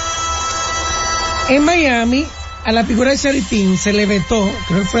 Okay. En Miami, a la figura de Charitín se le vetó,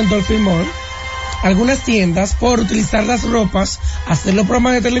 creo que fue en Dolphin Mall, algunas tiendas por utilizar las ropas, hacer los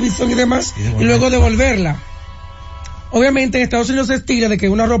programas de televisión y demás, y luego devolverla. Obviamente en Estados Unidos se estila de que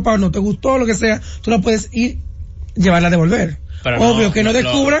una ropa no te gustó, lo que sea, tú la puedes ir, llevarla a devolver. Pero obvio, que no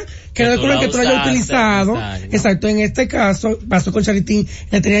descubran que tú lo hayas utilizado. Exacto, en este caso, pasó con Charitín,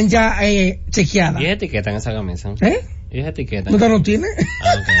 la tenían ya chequeada. ¿Y etiqueta en esa camisa? ¿Y esa etiqueta? ¿No te lo tiene?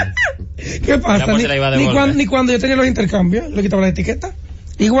 Okay. ¿Qué pasa? Ni cuando yo tenía los intercambios, le quitaba la etiqueta.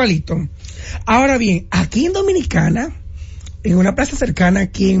 Igualito. Ahora bien, aquí en Dominicana, en una plaza cercana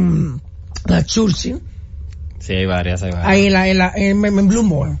aquí en la Churchill. Sí, hay varias. Ahí en Blue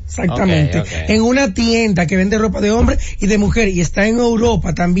Mall, exactamente. Okay. En una tienda que vende ropa de hombre y de mujer, y está en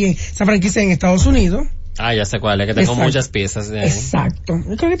Europa también, esa franquicia en Estados Unidos. Ah, ya sé cuál, es que tengo muchas piezas de ahí. Exacto.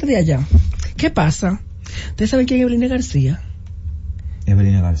 Yo creo que te di allá. ¿Qué pasa? ¿Ustedes saben quién es Evelina García?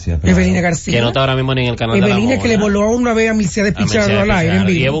 Evelina García. Que no está ahora mismo ni en el canal de la Evelina, que le voló una vez a Milcia de Pichardo al aire en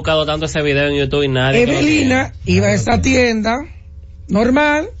vivo. Y he buscado tanto ese video en YouTube y nadie. Evelina iba a esa tienda,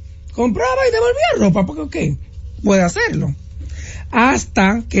 normal, compraba y devolvía ropa, porque puede hacerlo.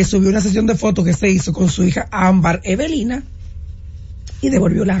 Hasta que subió una sesión de fotos que se hizo con su hija Ámbar Evelina y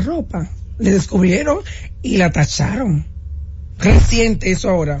devolvió la ropa. Le descubrieron y la tacharon. Reciente eso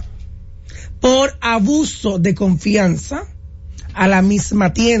ahora. Por abuso de confianza a la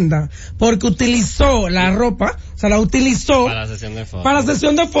misma tienda, porque utilizó la ropa, o sea, la utilizó para la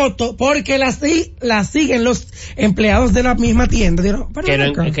sesión de fotos, porque la siguen los empleados de la misma tienda. Que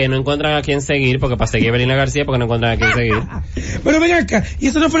no encuentran a quién seguir, porque para seguir a Evelina García, porque no encuentran a quién seguir. Pero ven acá, y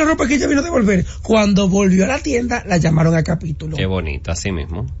eso no fue la ropa que ella vino a devolver. Cuando volvió a la tienda, la llamaron a capítulo. Qué bonito, así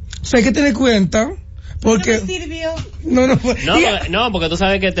mismo. O sea, hay que tener cuenta. Porque no me sirvió. No, porque tú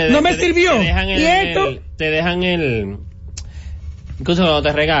sabes que te sirvió. Te dejan el incluso cuando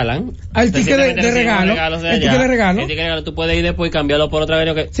te regalan el ticket de regalo, el ticket de regalo, tú puedes ir después y cambiarlo por otra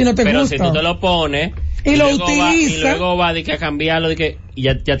vez si no te pero gusta. Si tú te lo pones y lo utilizas y luego va de que a cambiarlo de que y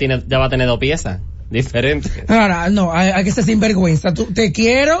ya va a tener dos piezas diferentes. Ahora, no, hay que ser sinvergüenza. Te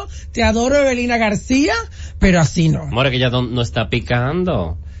quiero, te adoro, Evelina García, pero así no. More, que ella no está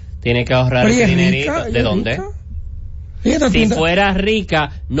picando. Tiene que ahorrar ese dinerito. ¿De dónde? Si fuera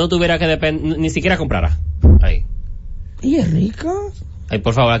rica, no tuviera que ni siquiera comprara. Ahí. ¿Y es rica? Ay,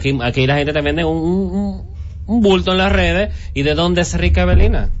 por favor, aquí la gente te vende un bulto en las redes. ¿Y de dónde es rica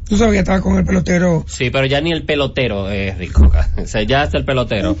Evelina? Tú sabes que estaba con el pelotero. Sí, pero ya ni el pelotero es rico. O sea, ya hasta el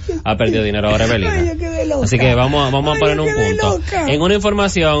pelotero ha perdido dinero ahora Evelina. Ay, yo quedé loca. Así que vamos a poner un punto. Loca. En una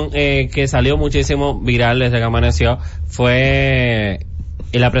información que salió muchísimo viral desde que amaneció fue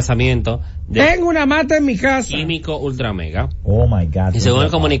el apresamiento de tengo una mata en mi casa. Químico Ultra Mega. Oh my God. Y según el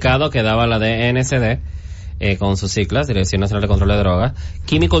comunicado que daba la DNCD, con sus siglas, Dirección Nacional de Control de Drogas,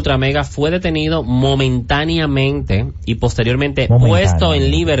 Químico Ultra Mega fue detenido momentáneamente y posteriormente puesto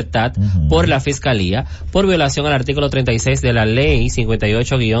en libertad por la Fiscalía por violación al artículo 36 de la Ley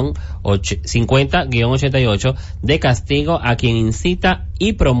 50-88 de castigo a quien incita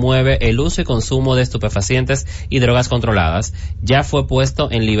y promueve el uso y consumo de estupefacientes y drogas controladas. Ya fue puesto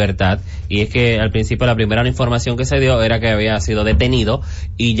en libertad, y es que al principio la primera información que se dio era que había sido detenido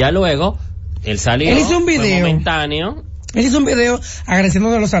y ya luego él hizo un video momentáneo. Él hizo un video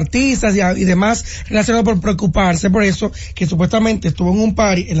agradeciendo a los artistas y demás relacionado por preocuparse por eso, que supuestamente estuvo en un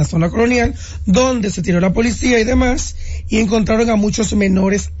party en la zona colonial donde se tiró la policía y demás y encontraron a muchos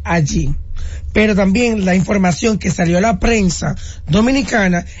menores allí. Pero también la información que salió a la prensa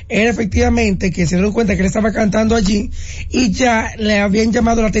dominicana era efectivamente que se dieron cuenta que él estaba cantando allí y ya le habían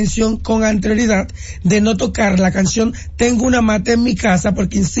llamado la atención con anterioridad de no tocar la canción Tengo una mata en mi casa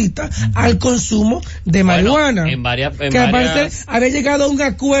porque incita al consumo de marihuana. Que al parecer había llegado a un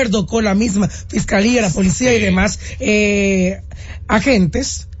acuerdo con la misma fiscalía, la policía y demás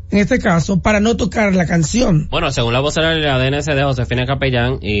agentes, en este caso, para no tocar la canción. Bueno, según la vocera de la DNCD, Josefina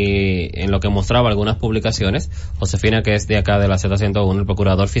Capellán, y en lo que mostraba algunas publicaciones, Josefina, que es de acá de la Z101, el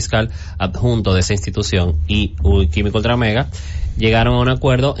procurador fiscal adjunto de esa institución, y Químico Ultra Mega, llegaron a un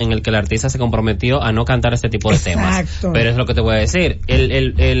acuerdo en el que el artista se comprometió a no cantar este tipo de temas. Pero es lo que te voy a decir,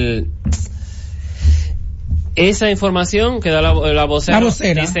 esa información que da la vocera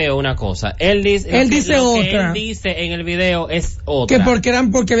dice una cosa. Él dice otra. Él dice en el video es otra. Que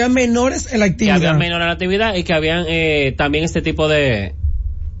porque habían menores en la actividad. Que habían menores en la actividad y que habían también este tipo de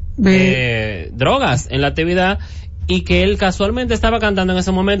drogas en la actividad y que él casualmente estaba cantando en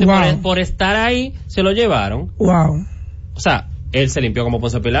ese momento y por estar ahí se lo llevaron. Wow. O sea, él se limpió como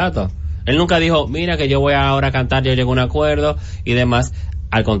Poncio Pilato. Él nunca dijo, mira que yo voy ahora a cantar, yo llego a un acuerdo y demás.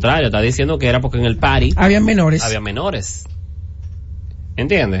 Al contrario, está diciendo que era porque en el party había menores.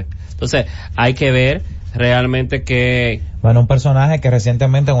 ¿Entiendes? Entonces, hay que ver realmente que... Bueno, un personaje que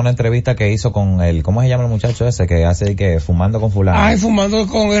recientemente en una entrevista que hizo con el, ¿cómo se llama el muchacho ese que hace que fumando con fulano? Ay, fumando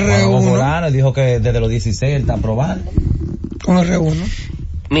con R1. Con fulano, él dijo que desde los 16 él está probando. Con R1.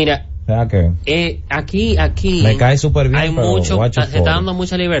 Mira, aquí me cae súper bien, hay mucho, se está dando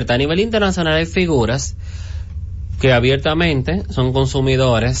mucha libertad. A nivel internacional hay figuras que abiertamente son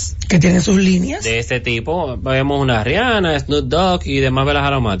consumidores que tienen sus líneas de este tipo. Vemos una Rihanna, Snoop Dogg y demás velas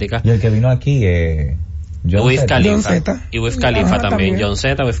aromáticas. Y el que vino aquí Wiz Khalifa. Z. Y Wiz Khalifa también. John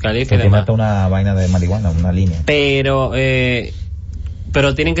Z, Wiz Khalifa y demás. Mata una vaina de marihuana, una línea. Pero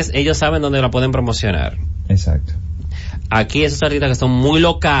tienen que, ellos saben dónde la pueden promocionar. Exacto. Aquí esos artistas que son muy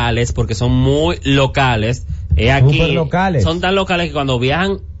locales, porque son muy locales, aquí locales. Son tan locales que cuando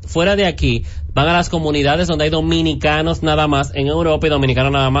viajan fuera de aquí, van a las comunidades donde hay dominicanos nada más en Europa y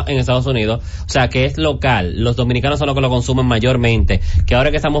dominicanos nada más en Estados Unidos. O sea, que es local. Los dominicanos son los que lo consumen mayormente. Que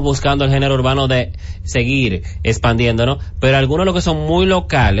ahora que estamos buscando el género urbano de seguir expandiéndonos, pero algunos de los que son muy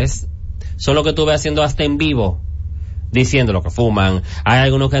locales son los que tú ves haciendo hasta en vivo, diciendo lo que fuman. Hay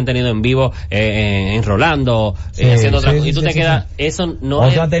algunos que han tenido en vivo enrolando, haciendo otra cosa, y tú te quedas, eso no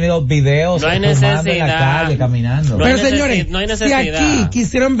otros es, han tenido videos, no hay necesidad en la calle, caminando. Pero señores, no hay si necesidad. aquí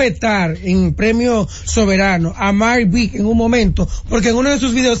quisieron vetar en Premio Soberano a Mark B en un momento, porque en uno de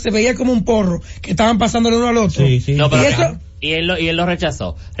sus videos se veía como un porro que estaban pasándole uno al otro. No, pero y eso, y él lo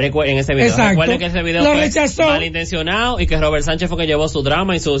rechazó en ese video. Exacto. Recuerden que ese video Lo fue rechazó. malintencionado y que Robert Sánchez fue que llevó su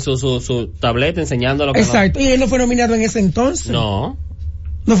drama y su tableta enseñando lo que exacto. Y él no fue nominado en ese entonces. No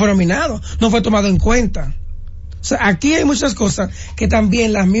fue nominado, no fue tomado en cuenta. O sea, aquí hay muchas cosas que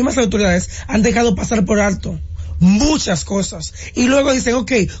también las mismas autoridades han dejado pasar por alto. Muchas cosas. Y luego dicen,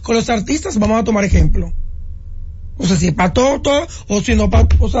 ok, con los artistas vamos a tomar ejemplo. O sea, si es para todo, o si no para,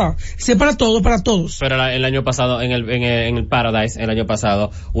 o sea, si es para todo, para todos. Pero el año pasado, en el Paradise, el año pasado,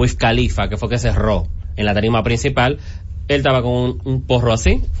 Wiz Khalifa, que fue que cerró en la tarima principal, él estaba con un porro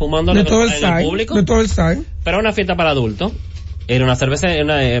así, fumando en el público. De todo el side. Pero una fiesta para adultos. Era una cerveza,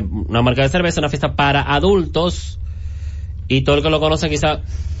 una marca de cerveza, una fiesta para adultos. Y todo el que lo conoce quizá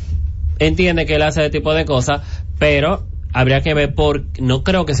entiende que él hace ese tipo de cosas, pero habría que ver no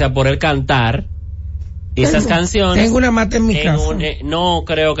creo que sea por él cantar esas canciones. Tengo una mata en mi casa. No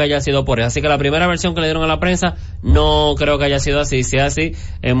creo que haya sido por eso. Así que la primera versión que le dieron a la prensa, no creo que haya sido así. Si es así,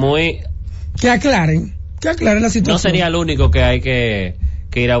 es muy... Que aclaren la situación. No sería el único que hay que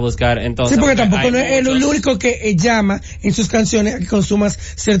ir a buscar, entonces. Sí, porque tampoco no es el único que llama en sus canciones a que consumas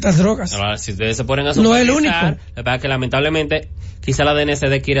ciertas drogas. Ahora, si ustedes se ponen a no es el único. La verdad que lamentablemente, quizá la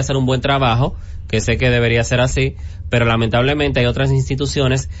DNCD quiere hacer un buen trabajo, que sé que debería ser así, pero lamentablemente hay otras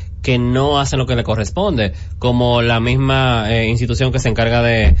instituciones que no hacen lo que le corresponde, como la misma institución que se encarga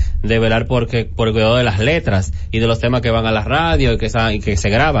de velar por el cuidado de las letras y de los temas que van a la radio y que se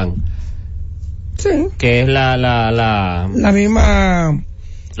graban. Sí. Que es la misma...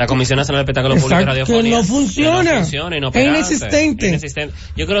 La Comisión Nacional de Espectáculos Públicos y Radiofonía. Que no funciona. Y no es inexistente.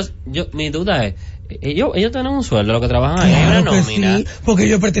 Mi duda es, ellos tienen un sueldo, lo que trabajan ahí, hay una nómina. Sí, porque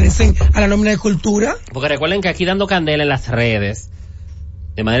ellos pertenecen a la nómina de cultura. Porque recuerden que aquí dando candela en las redes,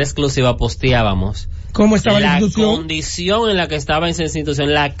 de manera exclusiva posteábamos cómo estaba la condición en la que estaba esa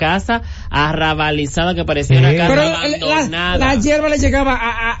institución, la casa arrabalizada que parecía una casa abandonada. La hierba le llegaba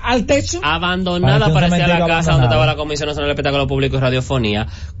al techo. Abandonada parecía la casa donde estaba la Comisión Nacional de Espectáculos Públicos y Radiofonía.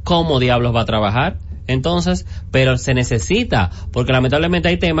 ¿Cómo diablos va a trabajar? Entonces, pero se necesita, porque lamentablemente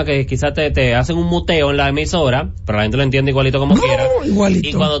hay temas que quizás te hacen un muteo en la emisora, pero la gente lo entiende igualito como quiera. Igualito.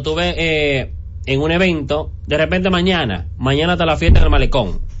 Y cuando tú ves en un evento, de repente mañana está la fiesta en el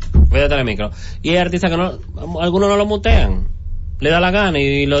malecón, fíjate el micro, y hay artistas que algunos no lo mutean, le da la gana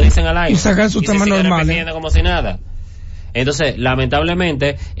y lo dicen al aire y sacan sus temas normales como si nada. Entonces,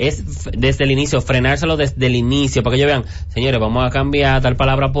 lamentablemente, es desde el inicio, frenárselo desde el inicio, para que ellos vean, señores, vamos a cambiar tal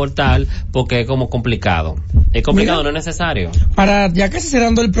palabra por tal, porque es como complicado. Es complicado, mira, no es necesario. Para ya casi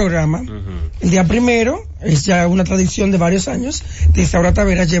cerrando el programa, el día primero, es ya una tradición de varios años, de Isaura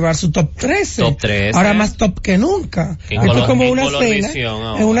Taveras llevar su top 13. Top 13. Ahora más top que nunca. Esto es como una cena,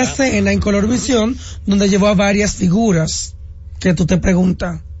 en una cena en Color Visión, donde llevó a varias figuras, que tú te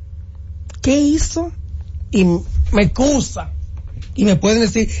preguntas, ¿qué hizo? Y me excusa y me pueden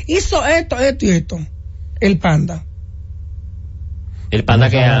decir, hizo esto y esto. El Panda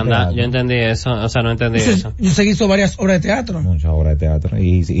que anda, yo entendí eso, o sea, no entendí eso. Yo sé que hizo varias obras de teatro. Muchas obras de teatro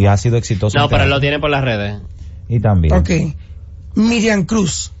y ha sido exitoso. No, pero lo tiene por las redes. Y también. Ok. Miriam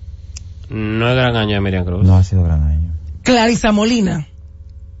Cruz. No es gran año de Miriam Cruz. No ha sido gran año. Clarisa Molina.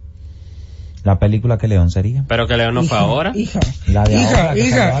 La película que León sería. Pero que León no fue ahora. La de ahora,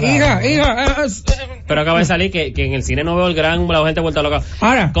 hija. Pero acaba de salir que en el cine no veo la gente vuelta loca.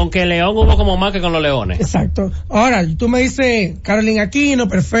 Ahora. Con que León hubo como más que con los leones. Exacto. Ahora, tú me dices, Carolina Aquino,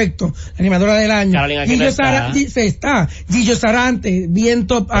 perfecto. Animadora del año. Carolina Aquino está. Gillo Sarante, bien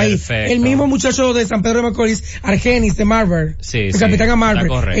top ahí. Perfecto. El mismo muchacho de San Pedro de Macorís, Argenis de Marvel. Sí, el Capitán Marvel.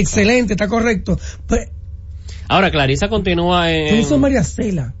 Está correcto. Excelente, está correcto. Pues, ahora, Clarisa continúa en... ¿qué hizo María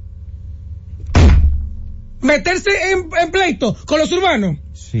Cela? Meterse en pleito con los urbanos.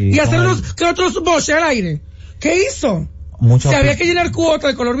 Sí, y hacer que otros boches al aire. ¿Qué hizo? Si había que llenar cuota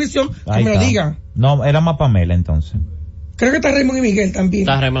de Color Visión, que me lo diga. No, era más Pamela entonces. Creo que está Raymond y Miguel también.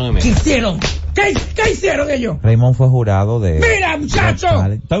 Está Raymond y Miguel. ¿Qué hicieron? ¿Qué hicieron ellos? Raymond fue jurado de... Mira, muchacho.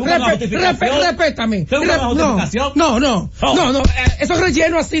 Respétame. No. Eso es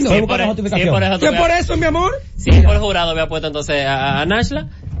relleno así, ¿no? Sí, por eso, mi amor. Sí, por el jurado había puesto entonces a Nashla,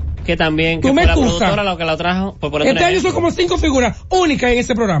 que también, que fue la productora la que la trajo. Este año son como 5 figuras únicas en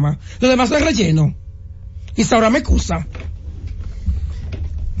ese programa. Lo demás es relleno. Y Saura me excusa.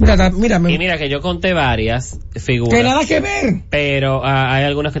 Mírame. Y mira que yo conté varias figuras. Que nada que ver. Pero hay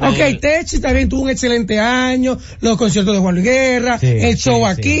algunas que también... Techi también tuvo un excelente año, los conciertos de Juan Luis Guerra, el show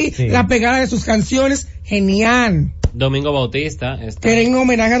aquí, la pegada de sus canciones, genial. Domingo Bautista. Que era en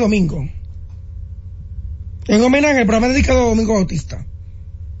homenaje a Domingo. En homenaje al programa dedicado a Domingo Bautista.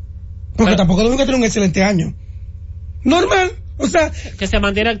 Porque tampoco Domingo tiene un excelente año. Normal, o sea... Que se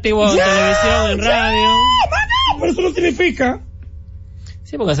mantiene activo en televisión, en radio. Pero eso no significa...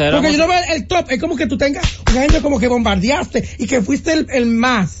 Sí, porque yo no veo el top, es como que tú tengas un año como que bombardeaste y que fuiste el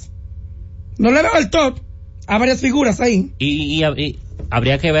más. No le veo el top a varias figuras ahí. Y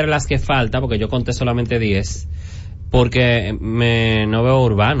habría que ver las que falta, porque yo conté solamente 10, porque no veo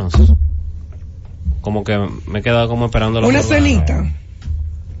urbanos. Como que me he quedado como esperando los una urbanos. Cenita.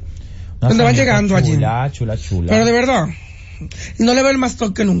 Donde van llegando allí. Chula. Pero de verdad, no le veo el más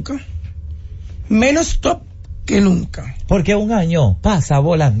top que nunca. Menos top que nunca. Porque un año pasa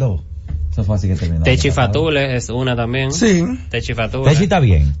volando. Eso fue así que terminó. Techi Fatule es una también. Sí. Techi Fatule. Techi está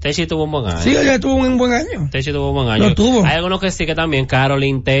bien. Techi tuvo un buen año. Sí, ella tuvo un buen año. Techi tuvo un buen año. Lo tuvo. Hay algunos que sí que también.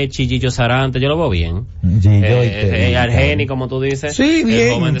 Caroline, Techi, Gillo Sarante, yo lo veo bien. Argenis, como tú dices. Sí, bien.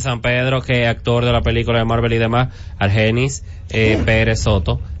 El joven de San Pedro, que es actor de la película de Marvel y demás. Argenis, Pérez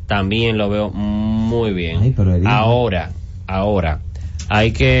Soto, también lo veo muy bien. Ay, pero ahora,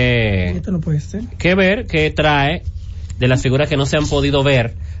 hay Esto no puede ser. que ver qué trae de las figuras que no se han podido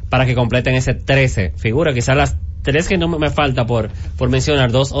ver para que completen ese 13 figuras. Quizás las 3 que no me falta por mencionar,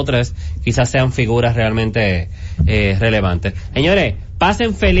 2 o 3, quizás sean figuras realmente relevantes. Señores,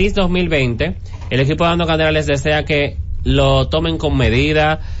 pasen feliz 2020. El equipo de Dando Candela les desea que lo tomen con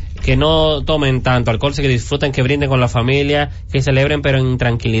medida, que no tomen tanto alcohol, que disfruten, que brinden con la familia, que celebren pero en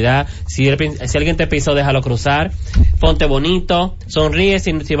tranquilidad. Si alguien te pisó, déjalo cruzar. Ponte bonito, sonríe.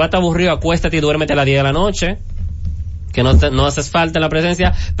 Si vas a estar aburrido, acuéstate y duérmete a las 10 de la noche. Que no haces falta en la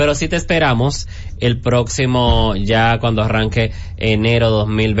presencia, pero sí te esperamos el próximo, ya cuando arranque enero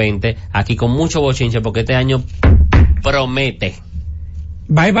 2020, aquí con mucho bochinche, porque este año promete.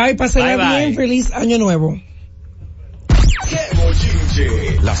 Bye, pásenla bien, feliz año nuevo. ¡Qué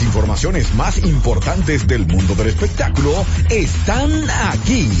bochinche! Las informaciones más importantes del mundo del espectáculo están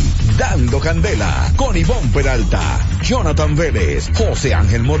aquí. Dando Candela con Ivonne Peralta, Jonathan Vélez, José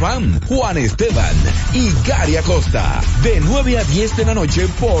Ángel Morván, Juan Esteban y Gary Acosta. De 9 a 10 de la noche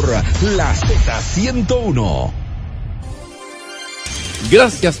por la Z101.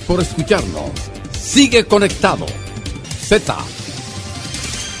 Gracias por escucharnos. Sigue conectado. Z